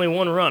inning with only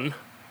 1 run.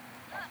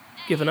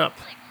 Given up.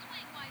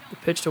 The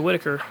pitch to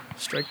Whitaker.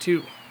 Strike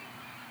 2.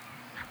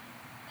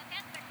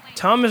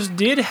 Thomas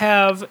did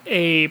have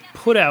a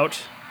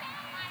putout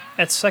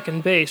at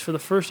second base for the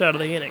first out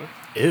of the inning.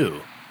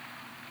 Ew.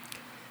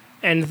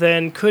 And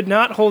then could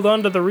not hold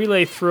on to the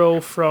relay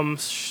throw from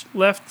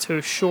left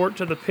to short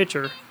to the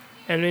pitcher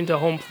and into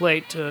home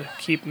plate to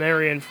keep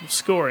Marion from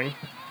scoring.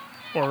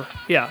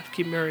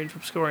 Keep Marion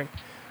from scoring.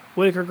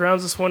 Whitaker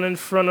grounds this one in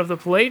front of the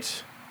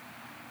plate.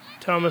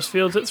 Thomas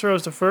fields it,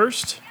 throws to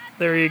first.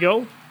 There you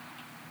go.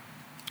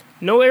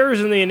 No errors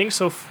in the inning,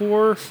 so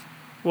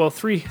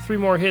three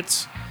more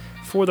hits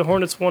for the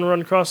Hornets. 1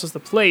 run crosses the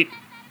plate.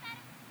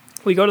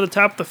 We go to the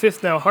top of the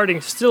 5th now.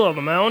 Harding still on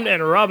the mound,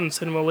 and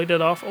Robinson will lead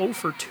it off 0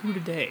 for 2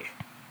 today.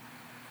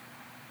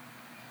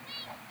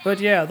 But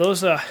yeah,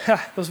 those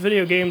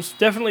video games,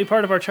 definitely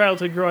part of our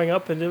childhood growing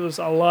up, and it was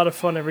a lot of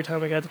fun every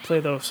time I got to play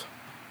those.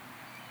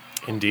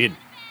 Indeed.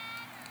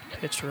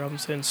 Pitch to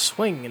Robinson,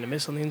 swing and a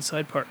miss on the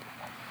inside part.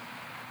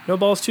 No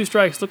balls, 2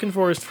 strikes. Looking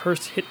for his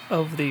first hit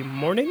of the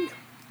morning.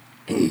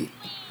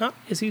 Not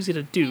as easy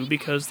to do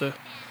because the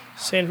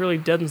sand really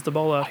deadens the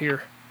ball out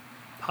here.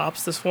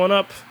 Pops this one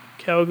up.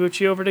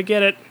 Kawaguchi over to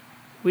get it.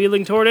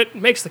 Wheeling toward it.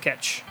 Makes the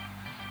catch.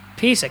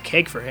 Piece of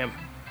cake for him.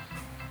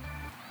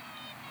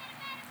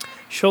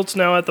 Schultz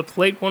now at the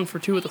plate. 1 for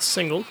 2 with a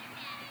single.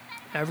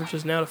 Average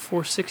is now to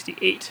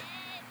 468.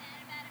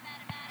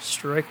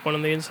 Strike 1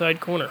 in the inside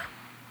corner.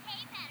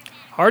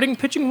 Harding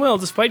pitching well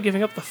despite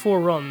giving up the 4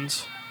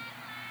 runs.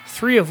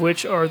 3 of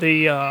which are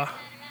the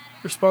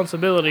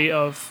responsibility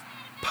of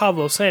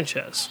Pablo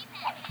Sanchez.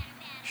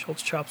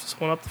 Schultz chops this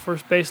one up the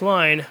first base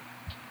line.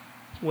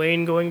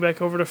 Wayne going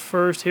back over to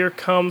first. Here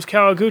comes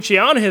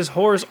Kawaguchi on his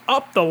horse,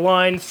 up the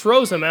line,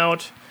 throws him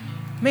out.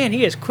 Man,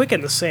 he is quick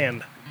in the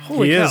sand.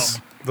 Holy cow. He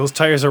is. Those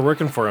tires are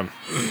working for him.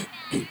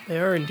 They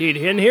are indeed.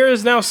 And here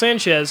is now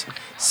Sanchez.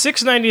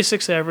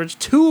 696 average,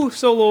 a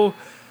solo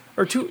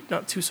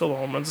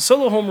home runs, a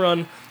solo home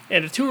run,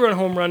 and a 2-run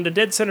home run to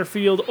dead center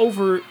field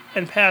over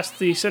and past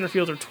the center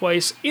fielder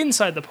twice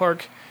inside the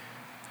park.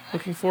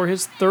 Looking for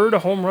his 3rd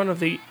home run of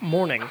the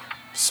morning.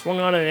 Swung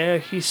on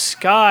and he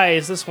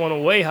skies this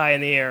one way high in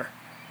the air.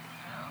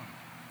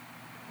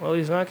 Well,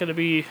 he's not going to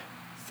be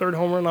third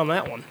home run on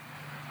that one.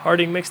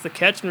 Harding makes the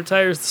catch and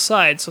retires the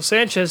side. So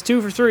Sanchez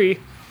 2 for 3.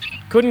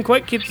 Couldn't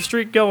quite keep the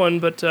streak going,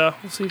 but we'll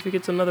see if he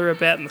gets another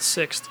at-bat in the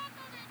 6th.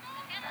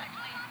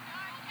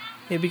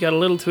 Maybe got a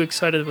little too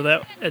excited with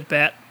that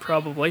at-bat,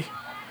 probably.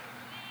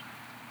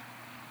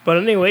 But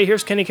anyway,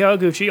 here's Kenny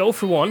Kawaguchi, 0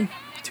 for 1,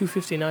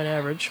 259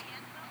 average.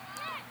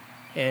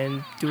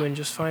 And doing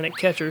just fine at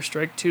catcher,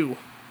 strike 2.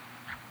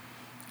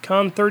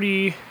 Kahn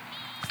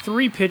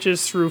 33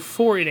 pitches through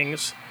 4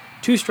 innings,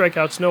 2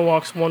 strikeouts, no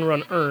walks, 1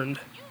 run earned.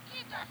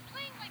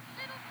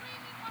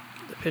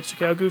 The pitch to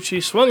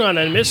Kawaguchi, swung on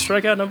and missed,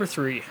 strikeout number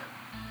 3.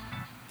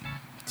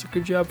 It's a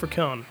good job for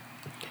Kahn.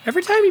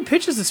 Every time he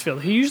pitches this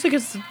field, he usually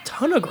gets a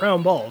ton of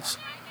ground balls.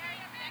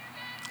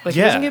 He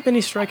doesn't get many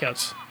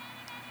strikeouts.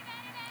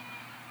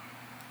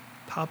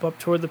 Pop up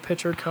toward the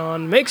pitcher,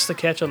 Kahn makes the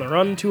catch on the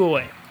run, 2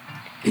 away.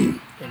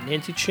 And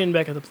Nancy Chin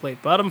back at the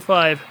plate. Bottom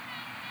 5.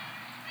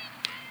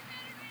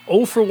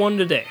 0 for 1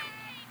 today.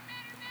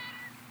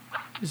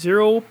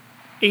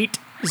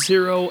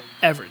 0.80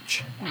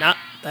 average. Not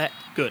that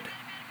good.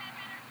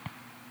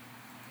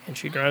 And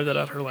she grounded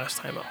out her last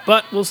time up.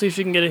 But we'll see if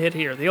she can get a hit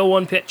here. The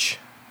 0-1 pitch.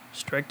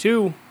 Strike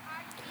 2.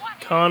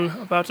 Kahn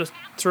about to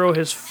throw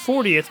his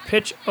 40th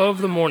pitch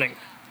of the morning.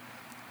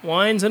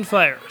 Winds and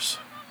fires.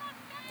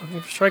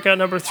 Looking for strikeout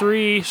number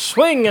 3.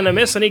 Swing and a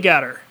miss, and he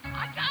got her.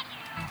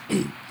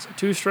 So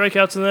 2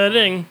 strikeouts in that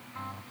inning.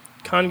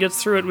 Kahn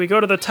gets through it. We go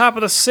to the top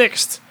of the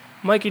 6th.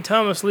 Mikey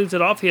Thomas leads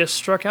it off. He has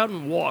struck out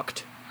and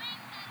walked.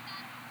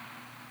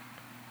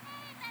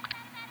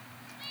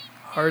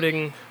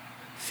 Harding,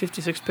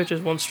 56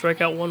 pitches, 1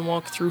 strikeout, 1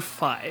 walk through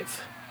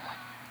 5.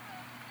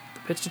 The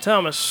pitch to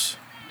Thomas.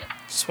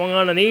 Swung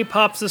on a knee,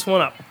 pops this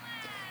one up.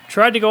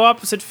 Tried to go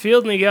opposite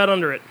field, and he got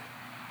under it.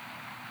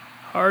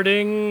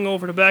 Harding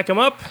over to back him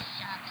up.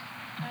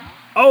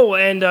 Oh,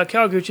 and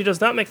Kawaguchi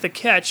does not make the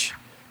catch.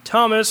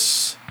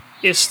 Thomas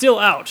is still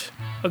out.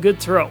 A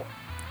good throw.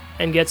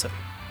 And gets him.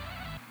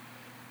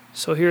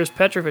 So here's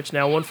Petrovic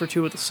now, 1 for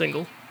 2 with a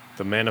single.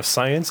 The man of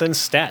science and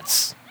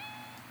stats.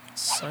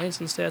 Science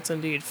and stats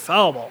indeed.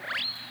 Foul ball.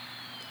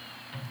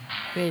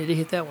 Man, did he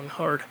hit that one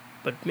hard,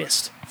 but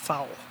missed.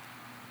 Foul.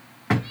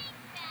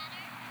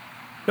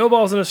 No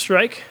balls and a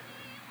strike.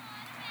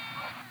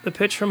 The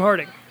pitch from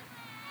Harding.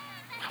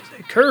 It's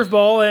a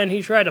curveball, and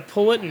he tried to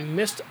pull it and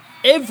missed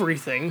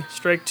everything.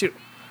 Strike 2.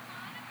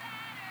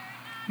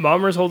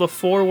 Bombers hold a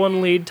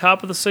 4-1 lead,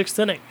 top of the 6th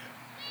inning.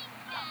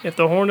 If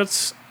the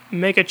Hornets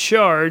make a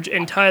charge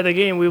and tie the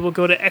game, we will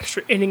go to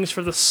extra innings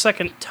for the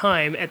 2nd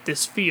time at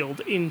this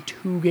field in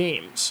 2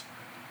 games.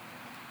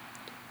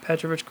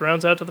 Petrovic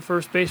grounds out to the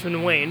first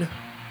baseman, Wayne.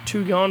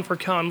 2 gone for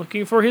Kahn,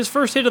 looking for his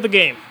first hit of the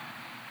game.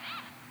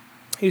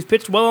 He's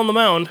pitched well on the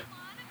mound.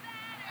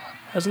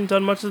 Hasn't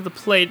done much at the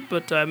plate,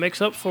 but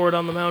makes up for it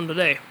on the mound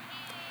today.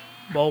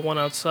 Ball 1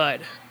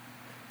 outside.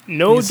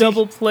 No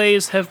double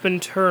plays have been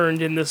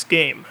turned in this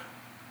game.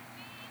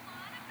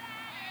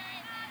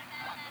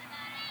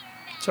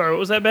 Sorry, what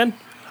was that, Ben?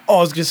 Oh,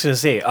 I was just going to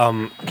say,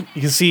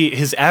 you can see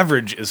his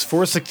average is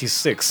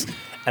 466,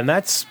 and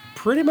that's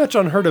pretty much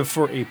unheard of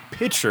for a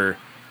pitcher,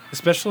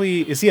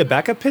 especially, is he a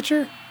backup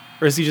pitcher?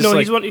 Or is he just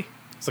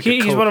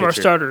he's one of our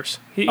starters.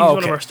 He's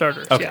one of our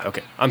starters.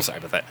 Okay. I'm sorry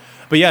about that.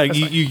 But yeah,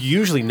 you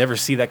usually never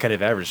see that kind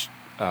of average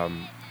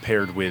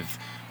paired with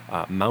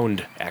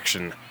mound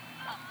action.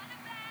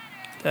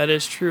 That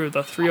is true.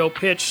 The 3-0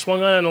 pitch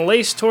swung on and a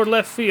lace toward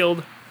left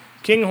field.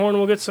 Kinghorn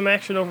will get some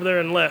action over there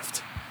in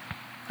left.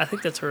 I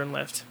think that's her in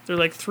left. They're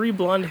like 3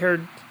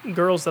 blonde-haired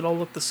girls that all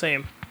look the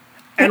same.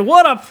 And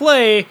what a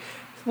play!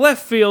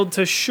 Left field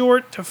to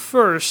short to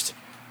first.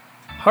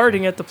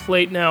 Harding at the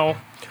plate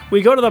now.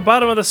 We go to the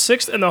bottom of the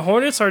 6th, and the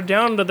Hornets are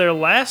down to their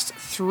last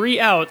 3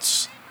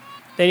 outs.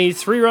 They need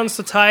 3 runs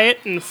to tie it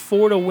and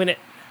 4 to win it.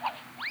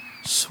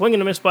 Swing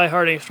and a miss by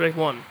Harding, strike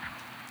 1.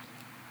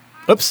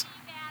 Oops.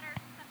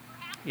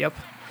 Yep.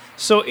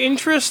 So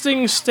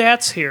interesting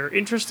stats here.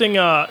 Interesting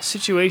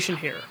situation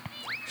here.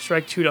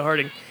 Strike 2 to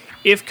Harding.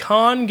 If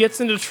Kahn gets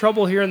into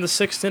trouble here in the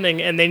 6th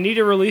inning and they need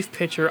a relief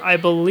pitcher, I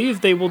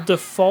believe they will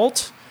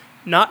default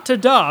not to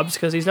Dobbs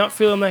because he's not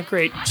feeling that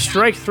great.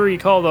 Strike 3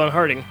 called on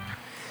Harding.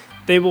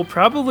 They will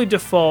probably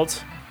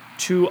default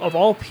to, of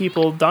all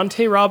people,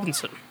 Dante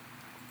Robinson.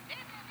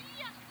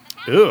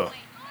 Ew.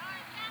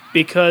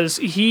 Because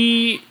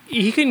he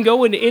can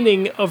go an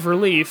inning of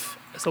relief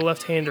as a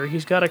left-hander.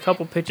 He's got a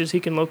couple pitches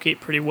he can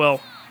locate pretty well.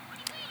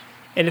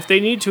 And if they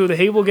need to,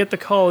 he will get the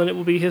call, and it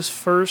will be his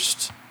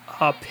first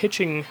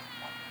pitching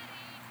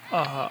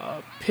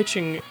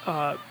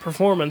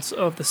performance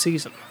of the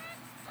season.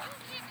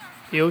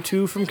 The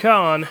 0-2 from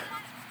Kahn.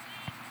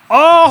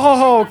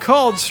 Oh,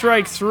 called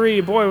strike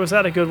 3. Boy, was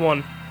that a good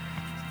one.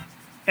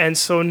 And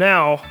so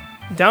now,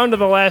 down to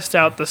the last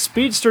out, the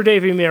speedster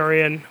Davey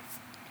Marion,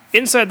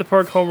 inside the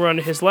park home run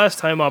his last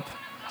time up,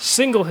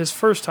 single his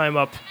first time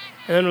up,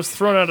 and then was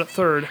thrown out at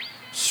third.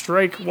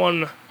 Strike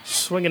 1,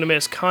 swing and a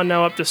miss. Kahn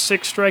now up to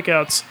 6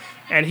 strikeouts,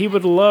 and he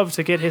would love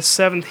to get his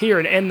 7th here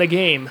and end the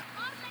game.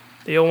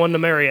 The 0-1 to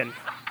Marion.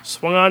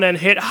 Swung on and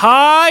hit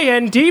high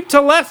and deep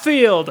to left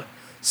field.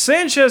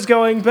 Sanchez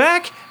going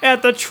back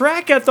at the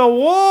track at the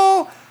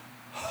wall.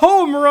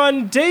 Home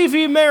run,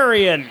 Davy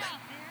Marion.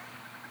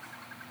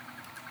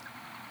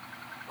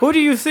 Who do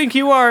you think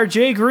you are,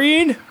 Jay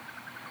Green?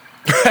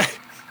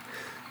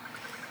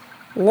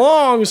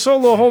 Long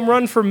solo home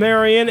run for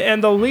Marion,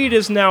 and the lead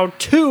is now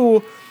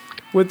 2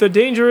 with the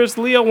dangerous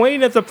Leah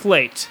Wayne at the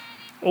plate.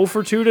 0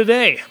 for 2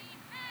 today.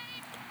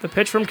 The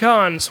pitch from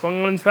Kahn,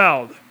 swung on and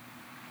fouled.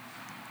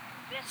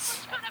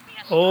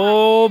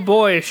 Oh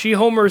boy, if she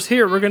homers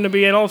here, we're going to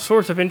be in all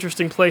sorts of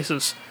interesting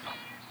places.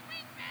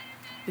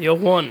 The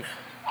 0-1.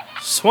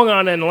 Swung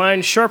on and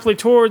lined sharply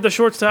toward the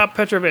shortstop,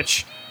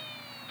 Petrovic.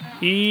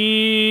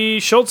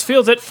 Schultz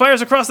fields it,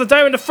 fires across the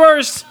diamond to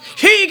first.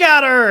 He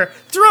got her!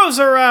 Throws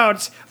her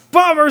out!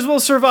 Bombers will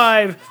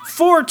survive.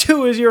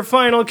 4-2 is your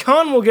final.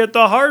 Kahn will get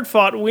the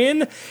hard-fought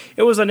win.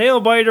 It was a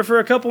nail-biter for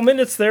a couple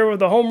minutes there with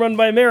the home run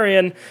by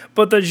Marion,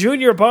 but the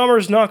junior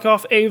Bombers knock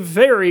off a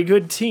very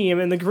good team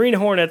in the Green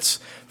Hornets.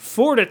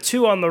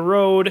 4-2 on the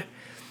road,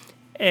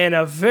 and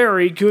a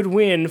very good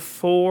win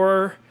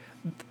for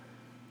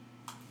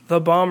the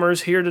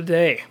Bombers here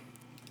today.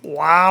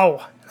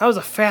 Wow, that was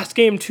a fast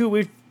game too.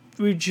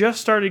 We just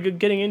started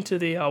getting into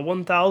the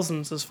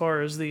 1000s as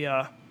far as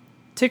the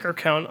ticker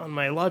count on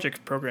my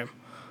Logic program.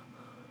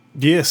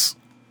 Yes.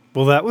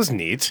 Well, that was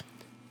neat.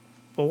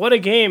 Well, what a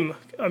game.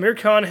 Amir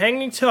Khan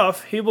hanging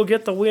tough. He will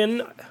get the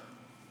win.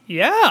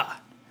 Yeah,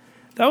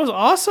 that was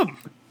awesome.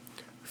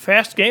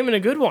 Fast game and a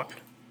good one.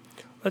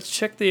 Let's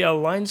check the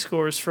line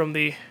scores from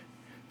the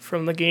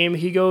game.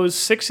 He goes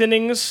 6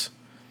 innings,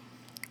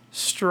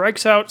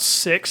 strikes out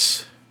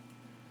 6,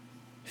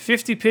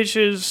 50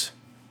 pitches,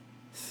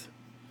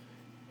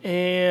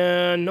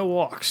 and no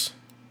walks.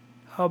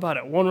 How about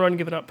it? 1 run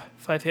given up,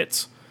 5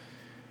 hits.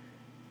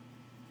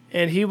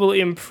 And he will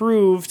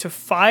improve to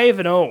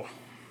 5-0.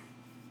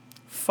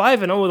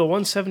 5-0 with a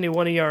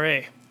 171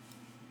 ERA.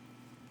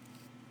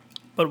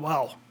 But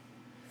wow,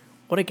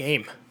 what a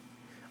game.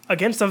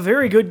 Against a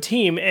very good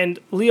team, and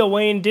Leah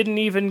Wayne didn't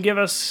even give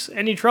us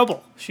any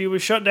trouble. She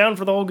was shut down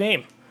for the whole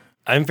game.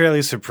 I'm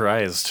fairly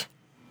surprised.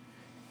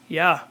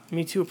 Yeah,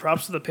 me too.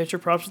 Props to the pitcher,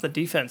 props to the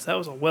defense. That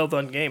was a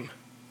well-done game.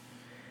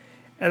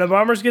 And the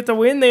Bombers get the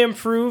win. They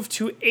improve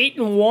to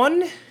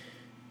 8-1.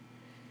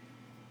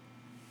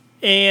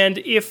 And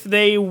if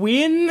they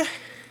win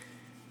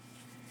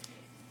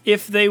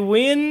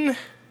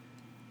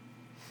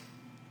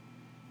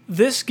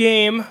this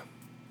game,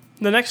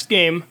 the next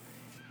game,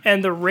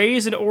 and the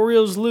Rays and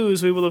Orioles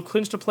lose, we will have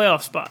clinched a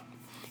playoff spot.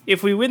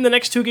 If we win the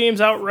next 2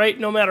 games outright,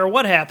 no matter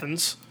what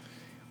happens,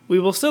 we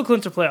will still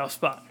clinch a playoff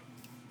spot.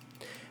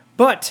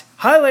 But,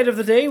 highlight of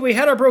the day, we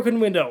had our broken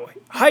window.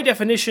 High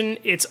definition,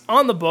 it's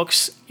on the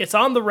books, it's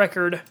on the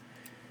record,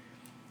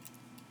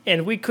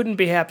 and we couldn't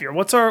be happier.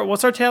 What's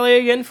our tally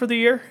again for the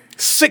year?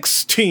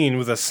 16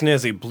 with a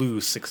snazzy blue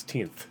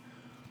 16th.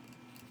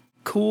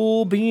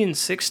 Cool beans,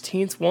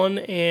 16th one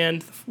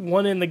and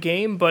one in the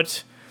game,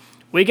 but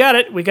we got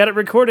it. We got it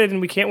recorded, and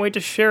we can't wait to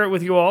share it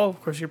with you all.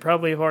 Of course, you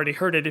probably have already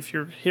heard it if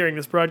you're hearing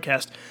this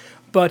broadcast.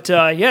 But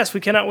yes, we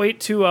cannot wait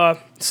to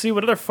see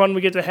what other fun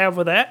we get to have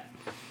with that.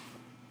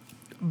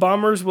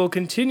 Bombers will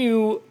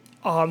continue.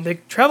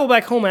 They travel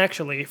back home,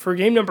 actually, for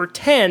game number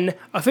 10.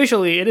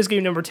 Officially, it is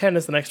game number 10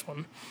 is the next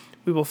one.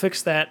 We will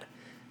fix that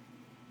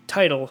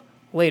title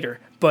later.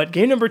 But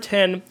game number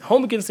 10,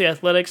 home against the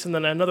Athletics, and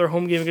then another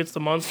home game against the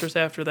Monsters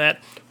after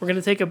that. We're going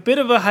to take a bit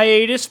of a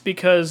hiatus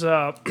because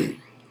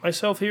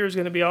myself here is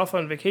going to be off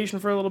on vacation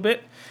for a little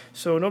bit.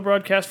 So no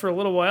broadcast for a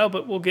little while,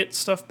 but we'll get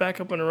stuff back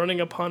up and running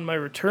upon my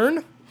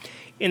return.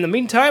 In the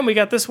meantime, we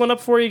got this one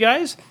up for you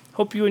guys.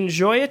 Hope you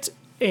enjoy it.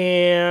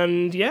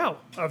 And yeah,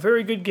 a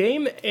very good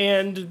game,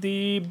 and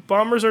the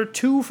Bombers are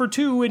 2 for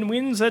 2 in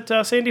wins at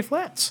Sandy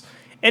Flats.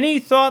 Any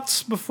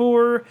thoughts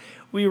before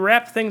we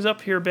wrap things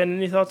up here, Ben?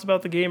 Any thoughts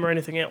about the game or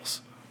anything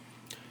else?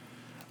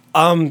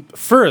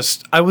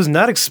 First, I was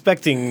not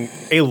expecting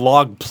a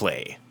log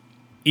play.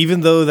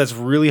 Even though that's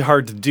really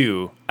hard to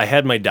do, I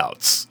had my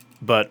doubts.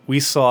 But we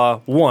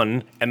saw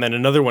one, and then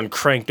another one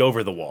cranked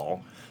over the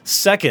wall.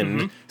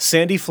 Second,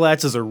 Sandy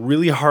Flats is a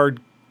really hard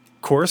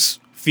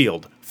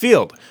field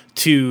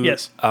to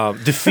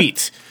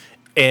defeat.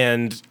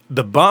 And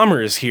the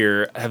Bombers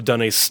here have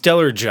done a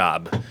stellar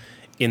job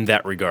in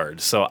that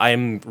regard. So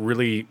I'm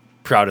really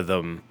proud of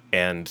them,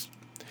 and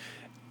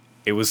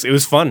it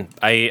was fun.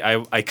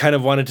 I kind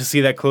of wanted to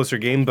see that closer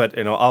game, but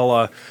you know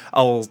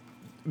I'll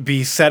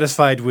be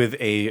satisfied with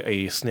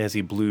a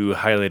snazzy blue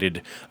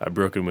highlighted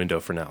broken window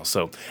for now.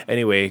 So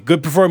anyway,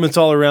 good performance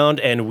all around,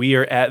 and we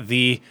are at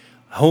the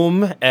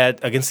home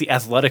against the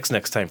Athletics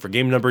next time for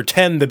game number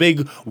 10, the big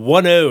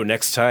 1-0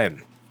 next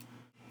time.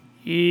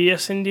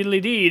 Yes,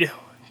 indeed.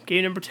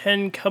 Game number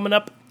 10 coming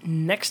up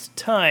next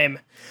time.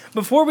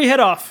 Before we head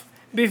off,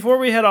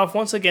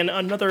 once again,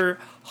 another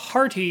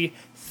hearty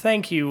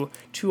thank you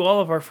to all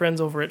of our friends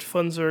over at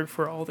Funzerg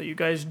for all that you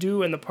guys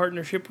do and the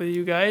partnership with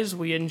you guys.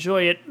 We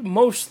enjoy it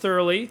most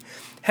thoroughly.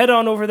 Head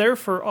on over there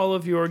for all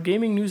of your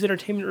gaming news,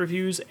 entertainment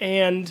reviews,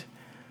 and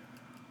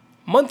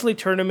monthly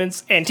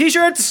tournaments and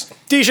t-shirts.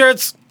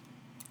 T-shirts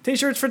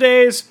For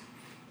days.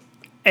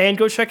 And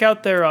go check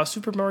out their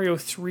Super Mario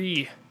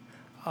 3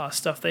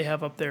 stuff they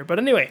have up there. But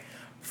anyway,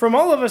 from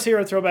all of us here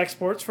at Throwback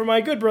Sports, for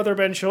my good brother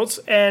Ben Schultz,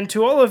 and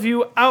to all of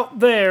you out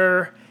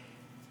there,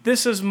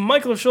 this is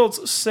Michael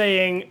Schultz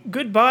saying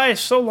goodbye,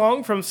 so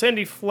long from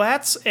Sandy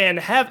Flats, and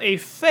have a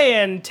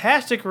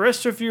fantastic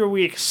rest of your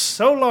week.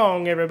 So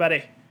long,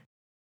 everybody.